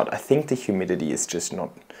drying out. I think the humidity is just not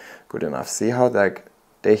good enough. See how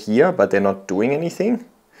they're here, but they're not doing anything?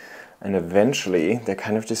 And eventually, they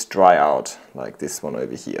kind of just dry out, like this one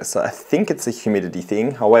over here. So I think it's a humidity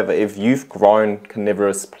thing. However, if you've grown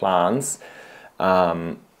carnivorous plants,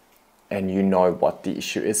 and you know what the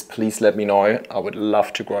issue is, please let me know. I would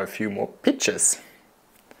love to grow a few more pitches.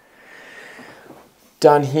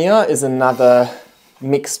 Down here is another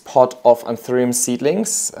mixed pot of Anthurium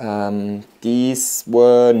seedlings. These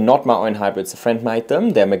were not my own hybrids. A friend made them.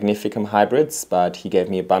 They're Magnificum hybrids, but he gave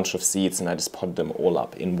me a bunch of seeds and I just potted them all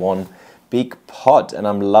up in one big pot. And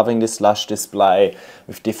I'm loving this lush display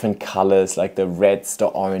with different colors like the reds, the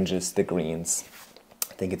oranges, the greens.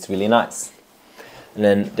 I think it's really nice. And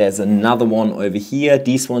then there's another one over here.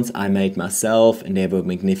 These ones I made myself, and they were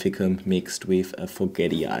Magnificum mixed with a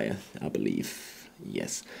Forgetii, I believe.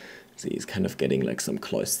 Yes. See, it's kind of getting like some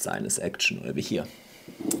closed sinus action over here.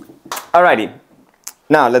 Alrighty.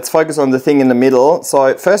 Now let's focus on the thing in the middle.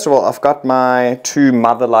 So first of all, I've got my two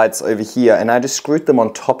mother lights over here, and I just screwed them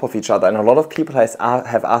on top of each other. And a lot of people have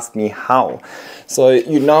asked me how. So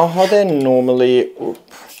you know how they normally...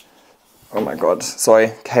 Oh my god,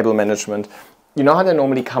 sorry, cable management. You know how they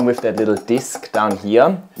normally come with that little disc down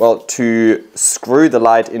here? Well, to screw the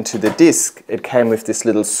light into the disc, it came with this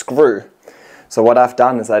little screw. So what I've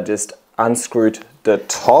done is I just unscrewed the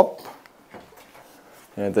top.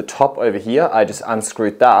 The top over here, I just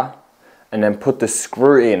unscrewed that and then put the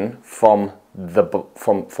screw in from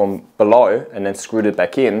below and then screwed it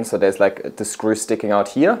back in. So there's like the screw sticking out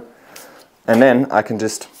here. And then I can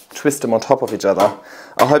just twist them on top of each other.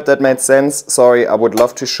 I hope that made sense. Sorry, I would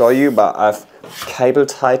love to show you, but I've cable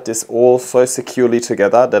tied this all so securely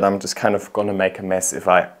together that I'm just kind of gonna make a mess if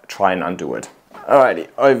I try and undo it. Alrighty,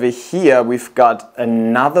 over here we've got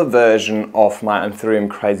another version of my Anthurium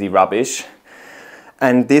Crazy Rubbish.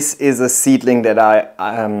 And this is a seedling that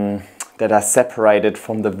I separated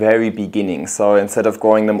from the very beginning. So instead of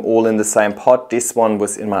growing them all in the same pot, this one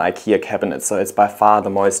was in my IKEA cabinet. So it's by far the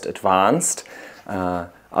most advanced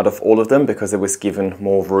out of all of them because it was given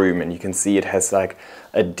more room, and you can see it has like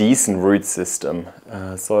a decent root system.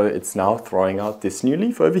 So it's now throwing out this new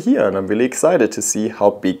leaf over here, and I'm really excited to see how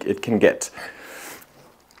big it can get.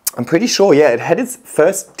 I'm pretty sure, yeah, it had its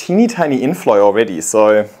first teeny tiny inflow already,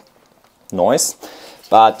 so nice.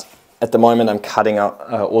 But at the moment I'm cutting out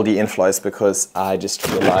all the inflows because I just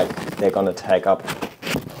feel like they're gonna take up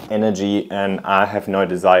energy and I have no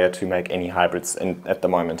desire to make any hybrids at the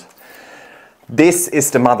moment. This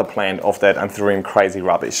is the mother plant of that Anthurium Crazy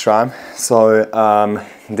Rubbish, right? So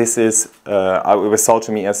this is, it was sold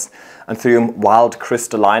to me as Anthurium Wild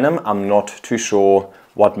Crystallinum. I'm not too sure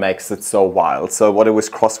what makes it so wild. So what it was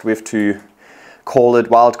crossed with to call it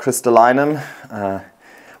Wild Crystallinum,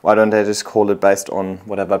 why don't they just call it based on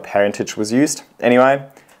whatever parentage was used? Anyway,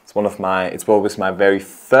 it's what was my very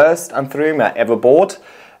first Anthurium I ever bought,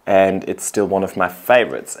 and it's still one of my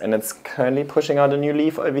favorites. And it's currently pushing out a new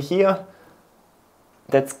leaf over here.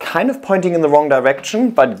 That's kind of pointing in the wrong direction,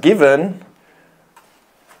 but given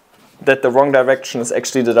that the wrong direction is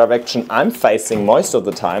actually the direction I'm facing most of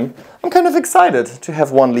the time, I'm kind of excited to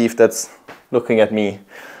have one leaf that's looking at me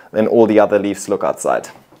and all the other leaves look outside.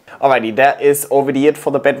 Alrighty, that is already it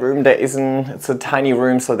for the bedroom. It's a tiny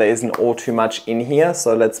room, so there isn't all too much in here.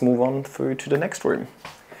 So let's move on through to the next room.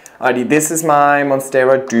 Alrighty, this is my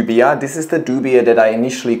Monstera dubia. This is the dubia that I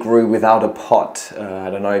initially grew without a pot.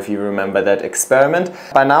 I don't know if you remember that experiment.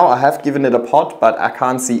 By now I have given it a pot, but I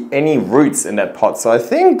can't see any roots in that pot. So I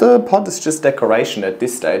think the pot is just decoration at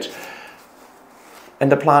this stage.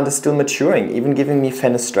 And the plant is still maturing, even giving me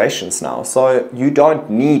fenestrations now. So you don't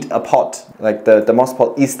need a pot. Like the moss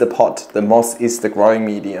pot is the pot. The moss is the growing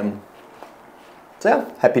medium. So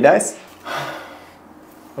yeah, happy days.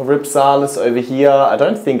 Ripsalis over here. I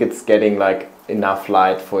don't think it's getting like enough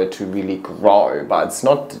light for it to really grow, but it's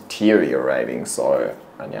not deteriorating. So,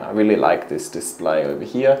 and yeah, I really like this display over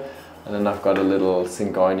here. And then I've got a little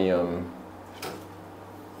Syngonium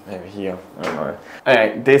over here. I don't know.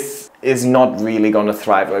 Anyway, this is not really gonna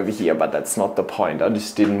thrive over here, but that's not the point. I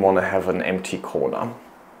just didn't want to have an empty corner.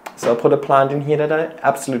 So I put a plant in here that I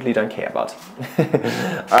absolutely don't care about.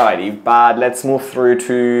 Alrighty, but let's move through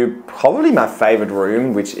to probably my favorite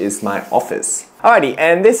room, which is my office. Alrighty,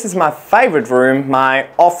 and this is my favorite room, my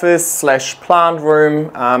office slash plant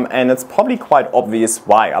room, and it's probably quite obvious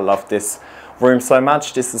why I love this room so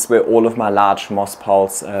much. This is where all of my large moss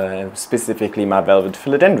poles, specifically my velvet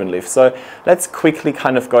philodendron live. So let's quickly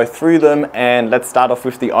kind of go through them, and let's start off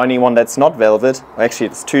with the only one that's not velvet. Actually,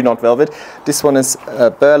 it's two not velvet. This one is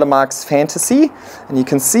Burlemark's Fantasy, and you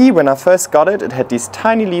can see when I first got it, it had these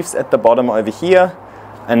tiny leaves at the bottom over here,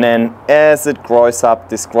 and then as it grows up,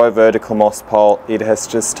 this grow vertical moss pole, it has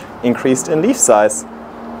just increased in leaf size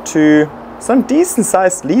to some decent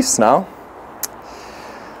sized leaves now.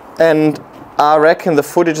 And I reckon the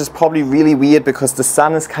footage is probably really weird because the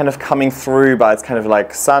sun is kind of coming through, but it's kind of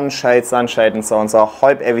like sunshade, and so on. So I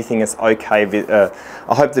hope everything is okay.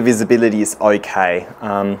 I hope the visibility is okay.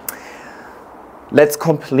 Let's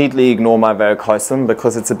completely ignore my varicosum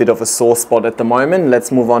because it's a bit of a sore spot at the moment.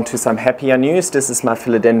 Let's move on to some happier news. This is my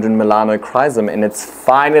Philodendron melanochrysum, and it's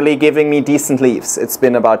finally giving me decent leaves. It's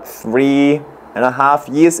been about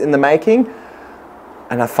 3.5 years in the making.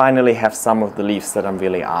 And I finally have some of the leaves that I'm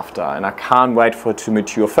really after. And I can't wait for it to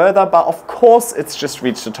mature further. But of course, it's just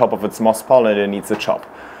reached the top of its moss pole and it needs a chop.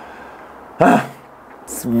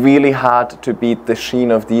 It's really hard to beat the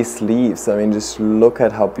sheen of these leaves. I mean, just look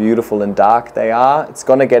at how beautiful and dark they are. It's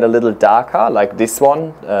going to get a little darker, like this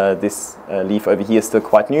one. This leaf over here is still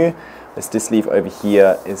quite new. This leaf over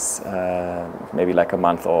here is maybe like a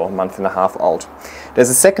month or a month and a half old. There's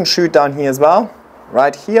a second shoot down here as well,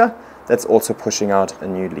 right here. That's also pushing out a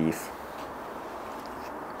new leaf.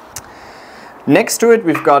 Next to it,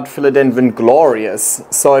 we've got Philodendron glorious.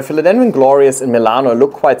 So Philodendron glorious and Milano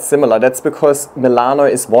look quite similar. That's because Milano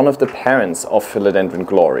is one of the parents of Philodendron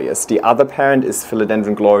glorious. The other parent is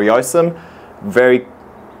Philodendron gloriosum.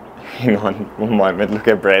 Hang on one moment, look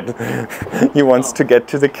at Brad. He wants to get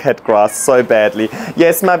to the cat grass so badly.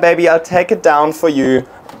 Yes, my baby, I'll take it down for you.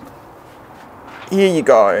 Here you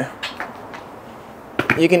go.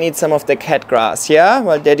 You can eat some of the cat grass, yeah?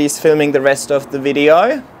 While Daddy's filming the rest of the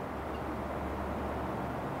video.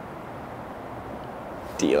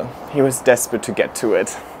 Deal. He was desperate to get to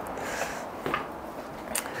it.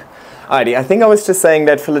 Alrighty, I think I was just saying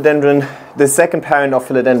that the second parent of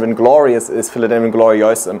Philodendron glorious is Philodendron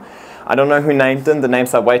gloriosum. I don't know who named them. The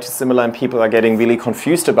names are way too similar and people are getting really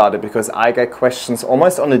confused about it because I get questions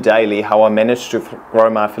almost on a daily how I managed to grow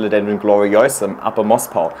my Philodendron gloriosum up a moss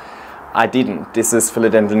pole. I didn't. This is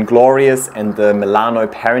Philodendron glorious and the Milano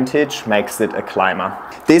parentage makes it a climber.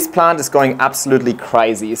 This plant is going absolutely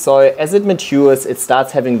crazy. So as it matures, it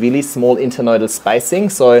starts having really small internodal spacing.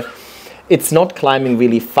 So it's not climbing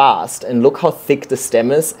really fast. And look how thick the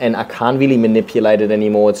stem is, and I can't really manipulate it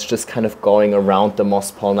anymore. It's just kind of going around the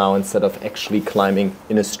moss pole now instead of actually climbing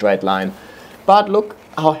in a straight line. But look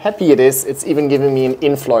how happy it is. It's even giving me an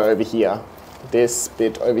inflow over here. This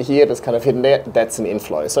bit over here that's kind of hidden there, that's an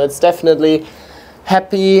inflow. So it's definitely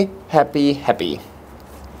happy, happy, happy.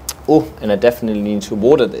 Oh, and I definitely need to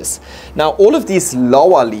water this. Now all of these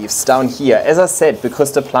lower leaves down here, as I said,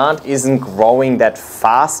 because the plant isn't growing that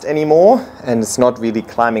fast anymore and it's not really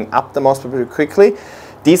climbing up the moss very quickly,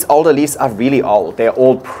 these older leaves are really old. They're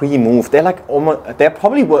all pre-moved. They're like they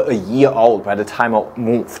probably were a year old by the time I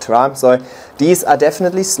moved, right? So these are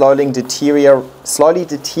definitely slowly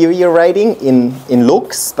deteriorating in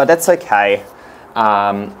looks, but that's okay.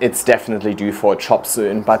 It's definitely due for a chop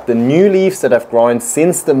soon. But the new leaves that have grown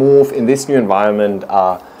since the move in this new environment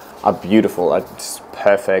are beautiful. Are just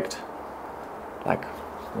perfect. Like,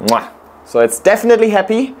 mwah. So it's definitely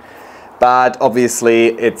happy. But obviously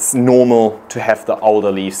it's normal to have the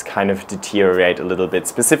older leaves kind of deteriorate a little bit,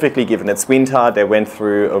 specifically given it's winter, they went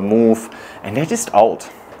through a move and they're just old.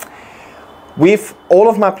 With all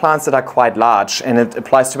of my plants that are quite large, and it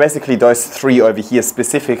applies to basically those three over here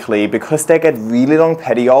specifically, because they get really long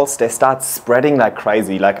petioles, they start spreading like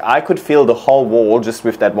crazy. Like I could fill the whole wall just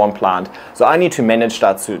with that one plant. So I need to manage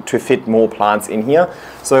that to fit more plants in here.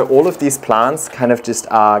 So all of these plants kind of just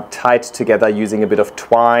are tied together using a bit of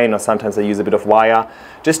twine, or sometimes I use a bit of wire,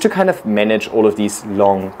 just to kind of manage all of these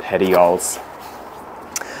long petioles.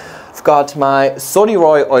 I've got my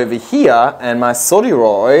Sodiroy over here, and my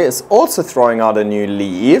Sodiroy is also throwing out a new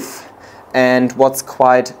leaf. And what's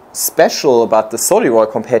quite special about the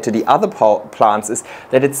Sodiroy compared to the other plants is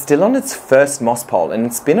that it's still on its first moss pole, and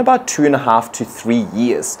it's been about 2.5 to 3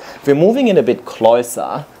 years. If we're moving in a bit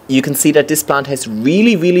closer, you can see that this plant has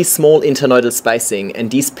really, really small internodal spacing, and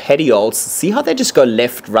these petioles, see how they just go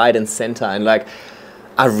left, right, and center, and like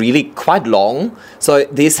are really quite long. So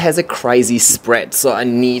this has a crazy spread. So I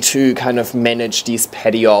need to kind of manage these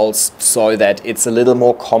petioles so that it's a little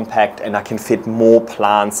more compact and I can fit more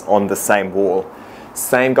plants on the same wall.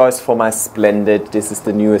 Same goes for my Splendid. This is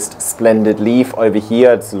the newest Splendid leaf over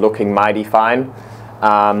here. It's looking mighty fine.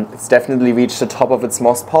 It's definitely reached the top of its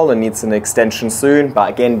moss pole and needs an extension soon. But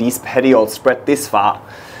again, these petioles spread this far.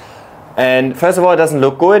 And first of all, it doesn't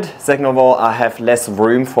look good. Second of all, I have less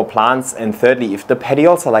room for plants. And thirdly, if the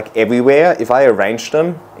petioles are like everywhere, if I arrange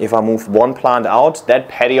them, if I move one plant out, that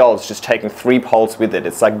petiole is just taking 3 poles with it.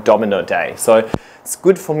 It's like domino day. So it's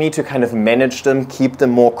good for me to kind of manage them, keep them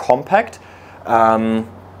more compact. Yeah,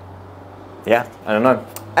 I don't know.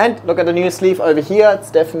 And look at the new leaf over here.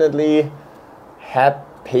 It's definitely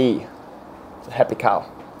happy. It's a happy cow.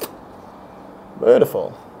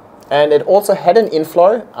 Beautiful. And it also had an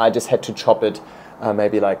inflow. I just had to chop it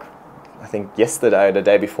maybe like, I think yesterday or the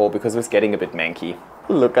day before, because it was getting a bit manky.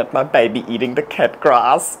 Look at my baby eating the cat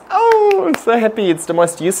grass. Oh, I'm so happy. It's the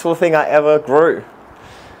most useful thing I ever grew.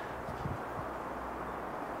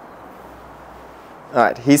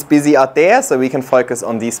 Alright, he's busy out there, so we can focus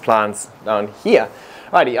on these plants down here.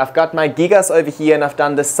 Alrighty, I've got my gigas over here, and I've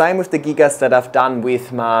done the same with the gigas that I've done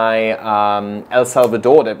with my El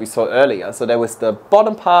Salvador that we saw earlier. So there was the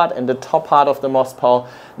bottom part and the top part of the moss pole,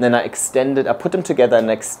 and then I put them together and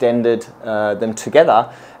extended them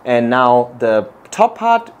together, and now the top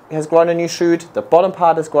part has grown a new shoot, the bottom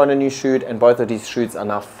part has grown a new shoot, and both of these shoots are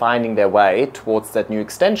now finding their way towards that new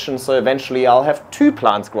extension. So eventually I'll have 2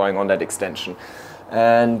 plants growing on that extension.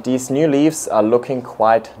 And these new leaves are looking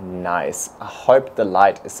quite nice. I hope the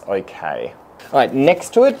light is okay. All right,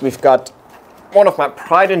 next to it, we've got one of my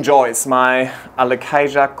pride and joys, my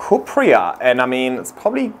Alocasia cuprea. And I mean, it's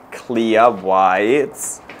probably clear why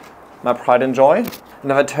it's my pride and joy. And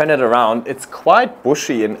if I turn it around, it's quite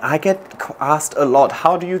bushy, and I get asked a lot,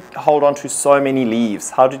 how do you hold on to so many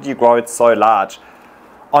leaves? How did you grow it so large?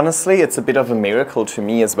 Honestly, it's a bit of a miracle to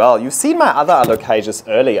me as well. You've seen my other Alocasias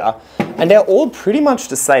earlier, and they're all pretty much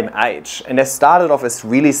the same age. And they started off as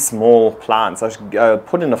really small plants. I should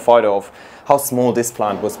put in a photo of how small this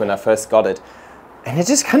plant was when I first got it. And it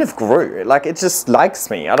just kind of grew. Like, it just likes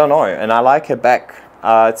me. I don't know. And I like it back.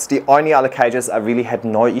 It's the only Alocasias I really had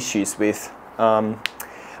no issues with.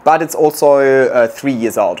 But it's also 3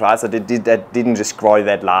 years old, right? So that didn't just grow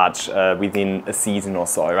that large within a season or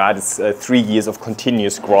so, right? It's 3 years of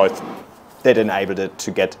continuous growth that enabled it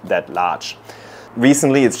to get that large.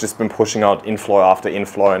 Recently, it's just been pushing out inflow after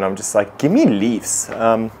inflow, and I'm just like, give me leaves.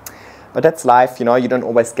 But that's life, you know, you don't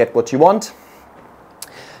always get what you want.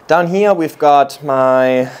 Down here, we've got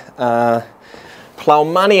my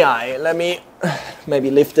Plaumannii. Let me maybe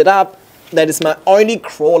lift it up. That is my only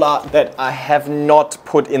crawler that I have not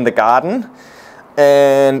put in the garden.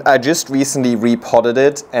 And I just recently repotted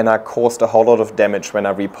it, and I caused a whole lot of damage when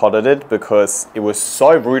I repotted it because it was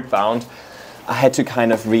so root bound. I had to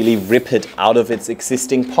kind of really rip it out of its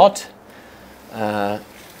existing pot. So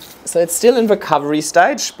it's still in recovery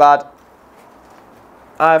stage, but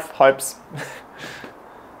I have hopes.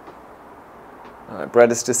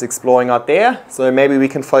 Brad is just exploring out there, so maybe we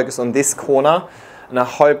can focus on this corner. And I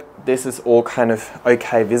hope this is all kind of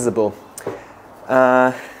okay visible.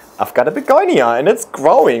 I've got a begonia and it's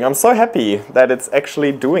growing. I'm so happy that it's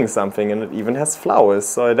actually doing something, and it even has flowers.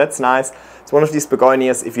 So that's nice. It's one of these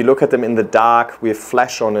begonias, if you look at them in the dark with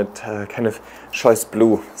flash on it, kind of shows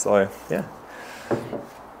blue. So yeah.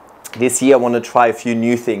 This year I want to try a few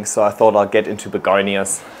new things, so I thought I'll get into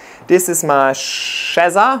begonias. This is my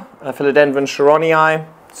Shazza, Philodendron Sharonii.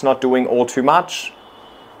 It's not doing all too much.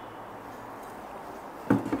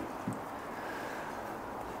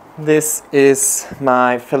 This is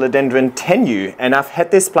my Philodendron Tenue, and I've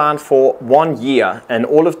had this plant for 1 year, and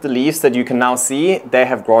all of the leaves that you can now see, they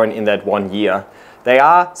have grown in that 1 year. They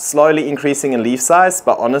are slowly increasing in leaf size,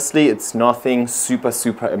 but honestly it's nothing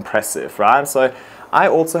super impressive, right? So I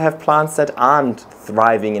also have plants that aren't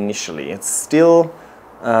thriving initially. It's still,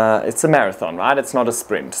 it's a marathon, right? It's not a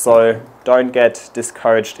sprint. So don't get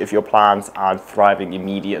discouraged if your plants aren't thriving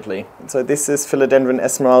immediately. So this is Philodendron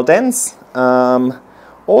esmeraldense.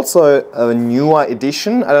 Also a newer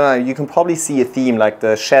edition. I don't know, you can probably see a theme like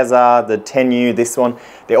the Shazza, the Tenue, this one.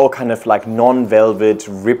 They're all kind of like non-velvet,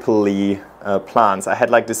 ripply plants. I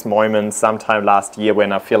had like this moment sometime last year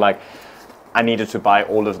when I feel like I needed to buy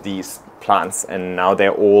all of these plants, and now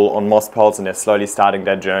they're all on moss poles and they're slowly starting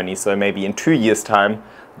their journey. So maybe in 2 years' time,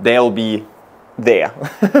 they'll be there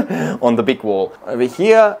on the big wall. Over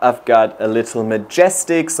here I've got a little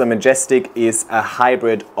Majestic. So Majestic is a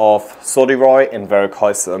hybrid of Sodiroy and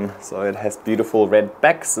Verrucosum. So it has beautiful red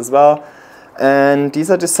backs as well. And these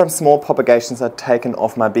are just some small propagations I've taken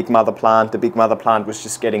off my big mother plant. The big mother plant was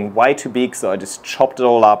just getting way too big, so I just chopped it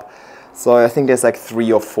all up. So I think there's like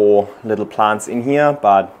 3 or 4 little plants in here,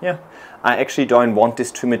 but yeah, I actually don't want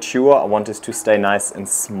this to mature. I want this to stay nice and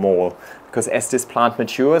small, because as this plant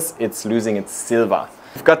matures, it's losing its silver.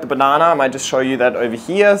 I've got the banana. I might just show you that over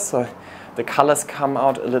here, so the colors come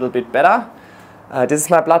out a little bit better. This is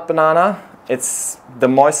my blood banana. It's the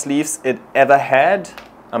most leaves it ever had.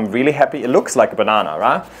 I'm really happy. It looks like a banana,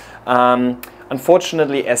 right?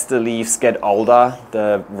 Unfortunately, as the leaves get older,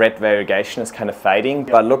 the red variegation is kind of fading,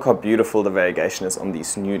 but look how beautiful the variegation is on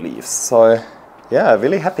these new leaves. So yeah,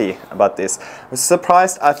 really happy about this. I was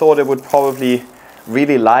surprised. I thought it would probably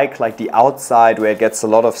really like the outside where it gets a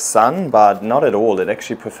lot of sun, but not at all. It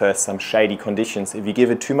actually prefers some shady conditions. If you give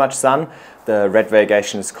it too much sun, the red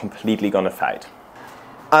variegation is completely gonna fade.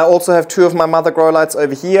 I also have two of my mother grow lights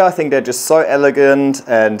over here. I think they're just so elegant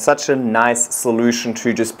and such a nice solution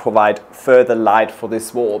to just provide further light for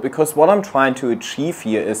this wall, because what I'm trying to achieve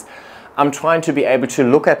here is I'm trying to be able to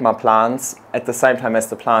look at my plants at the same time as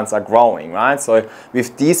the plants are growing, right? So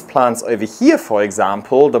with these plants over here, for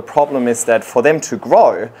example, the problem is that for them to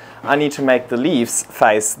grow, I need to make the leaves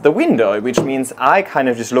face the window, which means I kind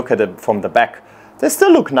of just look at it from the back. They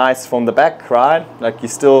still look nice from the back, right? Like you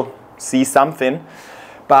still see something.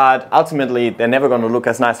 But ultimately, they're never going to look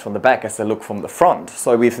as nice from the back as they look from the front.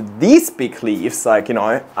 So with these big leaves, like, you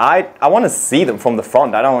know, I want to see them from the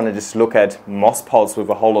front. I don't want to just look at moss poles with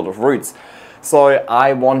a whole lot of roots. So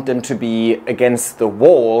I want them to be against the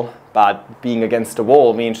wall, but being against the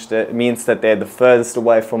wall means that they're the furthest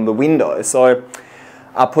away from the window. So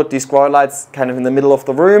I put these grow lights kind of in the middle of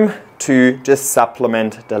the room to just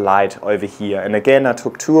supplement the light over here. And again, I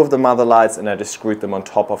took two of the mother lights and I just screwed them on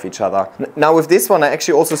top of each other. Now with this one, I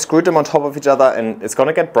actually also screwed them on top of each other, and it's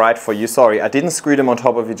gonna get bright for you. Sorry, I didn't screw them on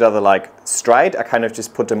top of each other like straight. I kind of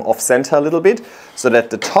just put them off center a little bit so that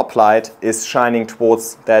the top light is shining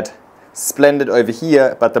towards that Splendid over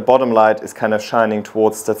here, but the bottom light is kind of shining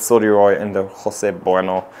towards the Sodiroy and the Jose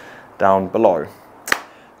Bueno down below.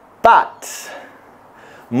 But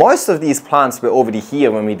most of these plants were already here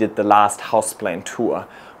when we did the last houseplant tour.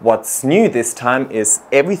 What's new this time is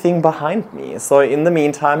everything behind me. So in the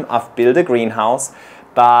meantime, I've built a greenhouse,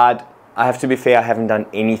 but I have to be fair, I haven't done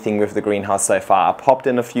anything with the greenhouse so far. I popped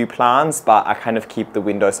in a few plants, but I kind of keep the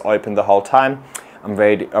windows open the whole time. I'm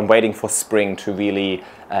waiting for spring to really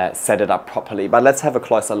set it up properly, but let's have a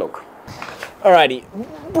closer look. Alrighty,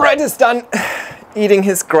 Brett is done eating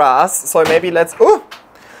his grass, so maybe let's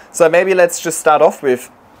just start off with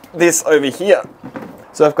this over here.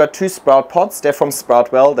 So I've got two sprout pots. They're from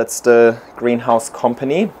Sproutwell. That's the greenhouse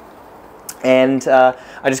company. And I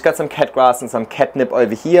just got some catgrass and some catnip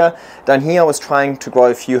over here. Down here I was trying to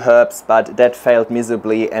grow a few herbs, but that failed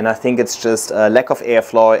miserably, and I think it's just a lack of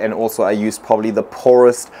airflow, and also I used probably the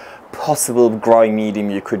poorest possible growing medium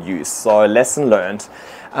you could use. So lesson learned.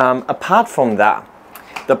 Apart from that,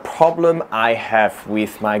 the problem I have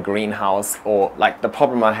with my greenhouse, or like the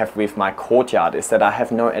problem I have with my courtyard, is that I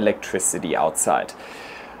have no electricity outside.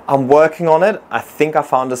 I'm working on it. I think I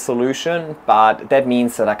found a solution, but that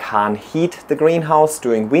means that I can't heat the greenhouse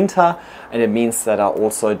during winter, and it means that I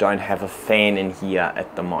also don't have a fan in here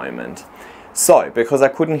at the moment. So, because I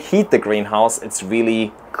couldn't heat the greenhouse, it's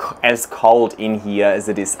really as cold in here as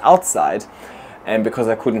it is outside. And because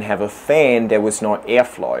I couldn't have a fan, there was no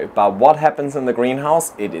airflow. But what happens in the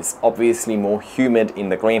greenhouse? It is obviously more humid in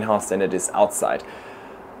the greenhouse than it is outside.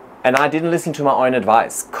 And I didn't listen to my own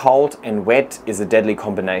advice. Cold and wet is a deadly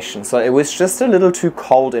combination. So it was just a little too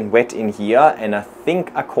cold and wet in here, and I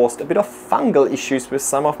think I caused a bit of fungal issues with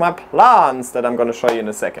some of my plants that I'm going to show you in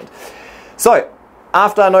a second. So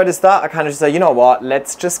after I noticed that, I kind of just say, you know what,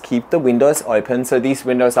 let's just keep the windows open. So these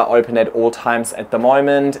windows are open at all times at the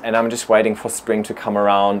moment, and I'm just waiting for spring to come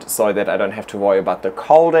around so that I don't have to worry about the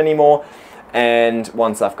cold anymore. And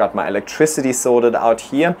once I've got my electricity sorted out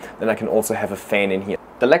here, then I can also have a fan in here.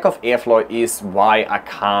 The lack of airflow is why I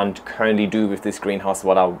can't currently do with this greenhouse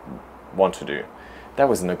what I want to do. That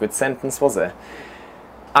wasn't a good sentence, was it?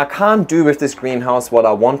 I can't do with this greenhouse what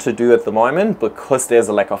I want to do at the moment because there's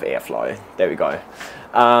a lack of airflow. There we go.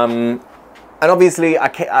 And obviously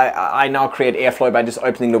I now create airflow by just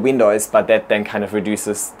opening the windows, but that then kind of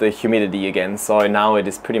reduces the humidity again. So now it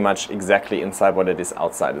is pretty much exactly inside what it is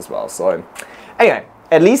outside as well. So anyway,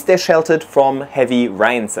 at least they're sheltered from heavy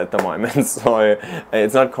rains at the moment. So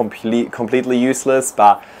it's not completely useless,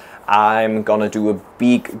 but I'm gonna do a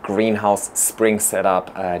big greenhouse spring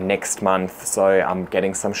setup next month. So I'm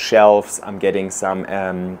getting some shelves, I'm getting some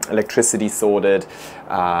electricity sorted.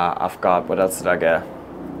 I've got, what else did I get?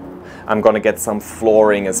 I'm gonna get some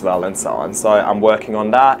flooring as well and so on. So I'm working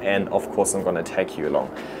on that, and of course I'm gonna take you along.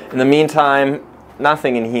 In the meantime,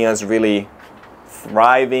 nothing in here is really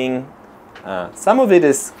thriving. Some of it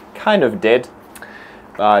is kind of dead,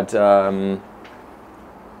 but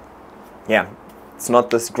yeah. It's not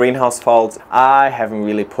this greenhouse fault. I haven't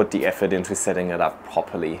really put the effort into setting it up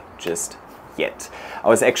properly just yet. I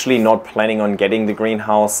was actually not planning on getting the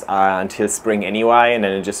greenhouse until spring anyway, and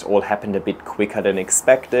then it just all happened a bit quicker than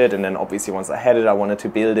expected. And then obviously once I had it, I wanted to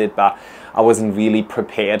build it, but I wasn't really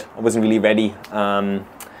prepared. I wasn't really ready. But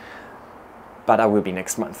I will be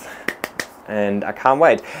next month. And I can't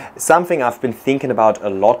wait. Something I've been thinking about a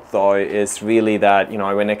lot though is really that, you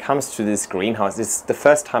know, when it comes to this greenhouse, this is the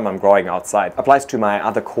first time I'm growing outside. Applies to my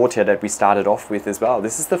other courtyard that we started off with as well.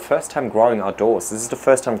 This is the first time growing outdoors. This is the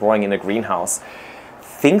first time growing in a greenhouse.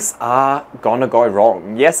 things are gonna go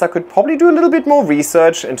wrong. Yes, I could probably do a little bit more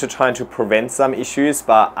research into trying to prevent some issues,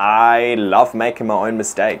 but I love making my own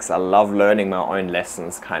mistakes. I love learning my own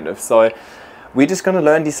lessons, kind of. So we're just going to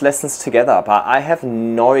learn these lessons together. But I have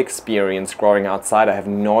no experience growing outside. I have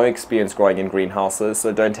no experience growing in greenhouses,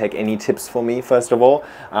 so don't take any tips from me, first of all.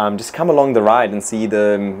 Just come along the ride and see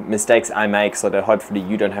the mistakes I make, so that hopefully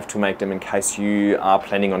you don't have to make them in case you are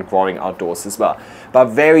planning on growing outdoors as well. But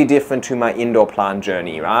very different to my indoor plant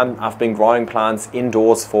journey, right? I've been growing plants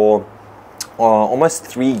indoors for almost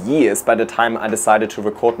 3 years by the time I decided to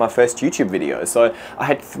record my first YouTube video. So I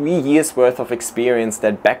had 3 years worth of experience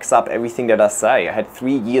that backs up everything that I say. I had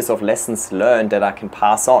 3 years of lessons learned that I can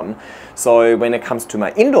pass on. So when it comes to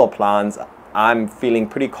my indoor plants, I'm feeling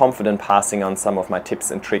pretty confident passing on some of my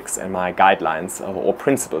tips and tricks and my guidelines or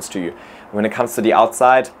principles to you. When it comes to the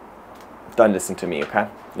outside, don't listen to me, okay?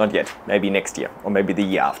 Not yet. Maybe next year or maybe the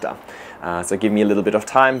year after. So give me a little bit of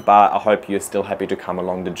time, but I hope you're still happy to come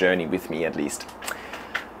along the journey with me at least.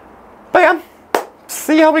 But yeah,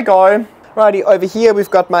 see how we go. Righty, over here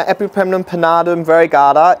we've got my Epipremnum pinnatum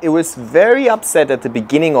variegata. It was very upset at the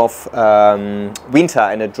beginning of winter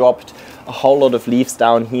and it dropped a whole lot of leaves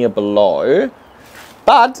down here below.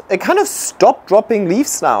 But it kind of stopped dropping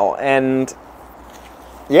leaves now, and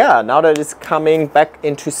yeah, now that it's coming back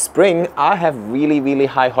into spring, I have really, really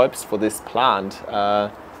high hopes for this plant.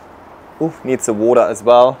 Needs some water as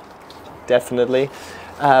well, definitely.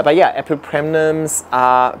 But yeah, Epipremnum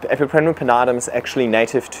pinnatum is actually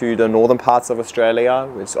native to the northern parts of Australia,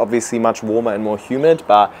 which is obviously much warmer and more humid,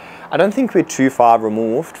 but I don't think we're too far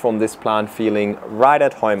removed from this plant feeling right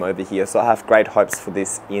at home over here, so I have great hopes for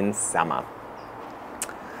this in summer.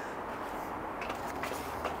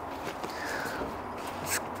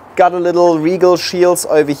 Got a little regal shields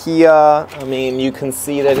over here. I mean, you can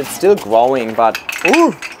see that it's still growing, but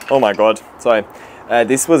oh my god, sorry.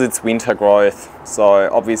 This was its winter growth, so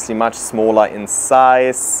obviously much smaller in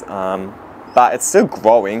size, but it's still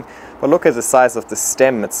growing. But look at the size of the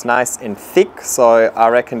stem, it's nice and thick, so I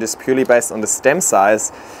reckon just purely based on the stem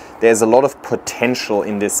size, there's a lot of potential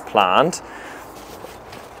in this plant.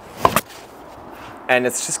 And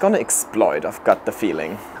it's just gonna explode, I've got the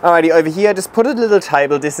feeling. Alrighty, over here, just put a little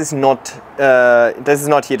table. This is not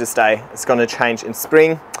here to stay. It's gonna change in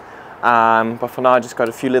spring. But for now, I just got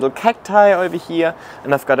a few little cacti over here,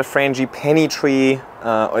 and I've got a frangipani tree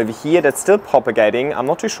over here that's still propagating. I'm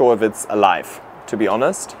not too sure if it's alive, to be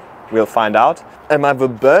honest. We'll find out. And my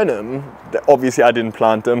viburnum, obviously I didn't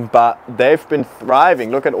plant them, but they've been thriving.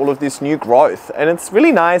 Look at all of this new growth. And it's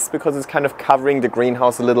really nice because it's kind of covering the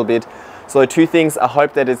greenhouse a little bit. So two things, I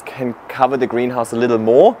hope that it can cover the greenhouse a little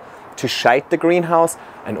more to shade the greenhouse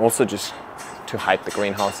and also just to hide the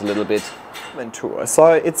greenhouse a little bit. Tour.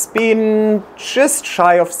 So it's been just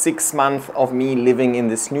shy of 6 months of me living in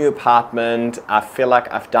this new apartment. I feel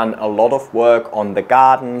like I've done a lot of work on the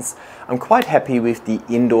gardens. I'm quite happy with the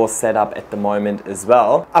indoor setup at the moment as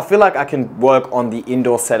well. I feel like I can work on the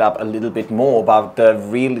indoor setup a little bit more, but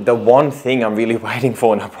the one thing I'm really waiting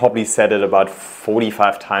for, and I probably said it about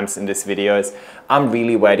 45 times in this video, is I'm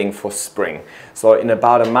really waiting for spring. So in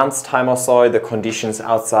about a month's time or so, the conditions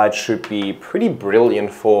outside should be pretty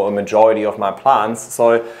brilliant for a majority of my plants.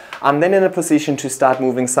 So I'm then in a position to start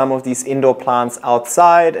moving some of these indoor plants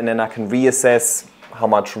outside, and then I can reassess how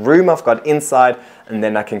much room I've got inside, and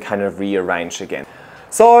then I can kind of rearrange again.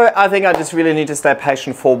 So I think I just really need to stay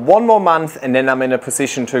patient for 1 more month, and then I'm in a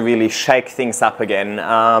position to really shake things up again.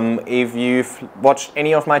 If you've watched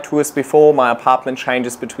any of my tours before, my apartment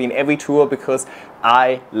changes between every tour because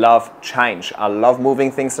I love change. I love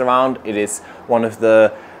moving things around. It is one of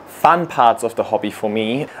the fun parts of the hobby for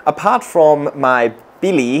me. Apart from my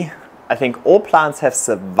Billy, I think all plants have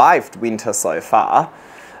survived winter so far.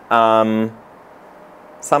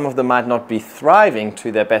 Some of them might not be thriving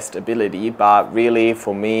to their best ability, but really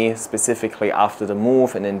for me, specifically after the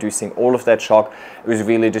move and inducing all of that shock, it was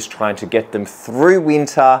really just trying to get them through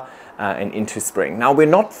winter and into spring. Now we're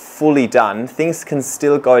not fully done. Things can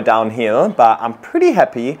still go downhill, but I'm pretty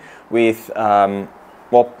happy with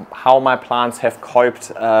how my plants have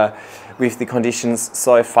coped with the conditions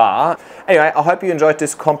so far. Anyway, I hope you enjoyed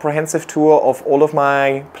this comprehensive tour of all of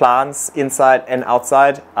my plants inside and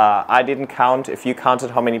outside. I didn't count. If you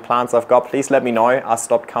counted how many plants I've got, please let me know. I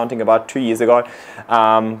stopped counting about 2 years ago,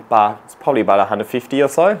 but it's probably about 150 or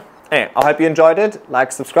so. Anyway, I hope you enjoyed it.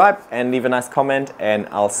 Like, subscribe, and leave a nice comment, and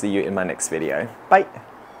I'll see you in my next video. Bye.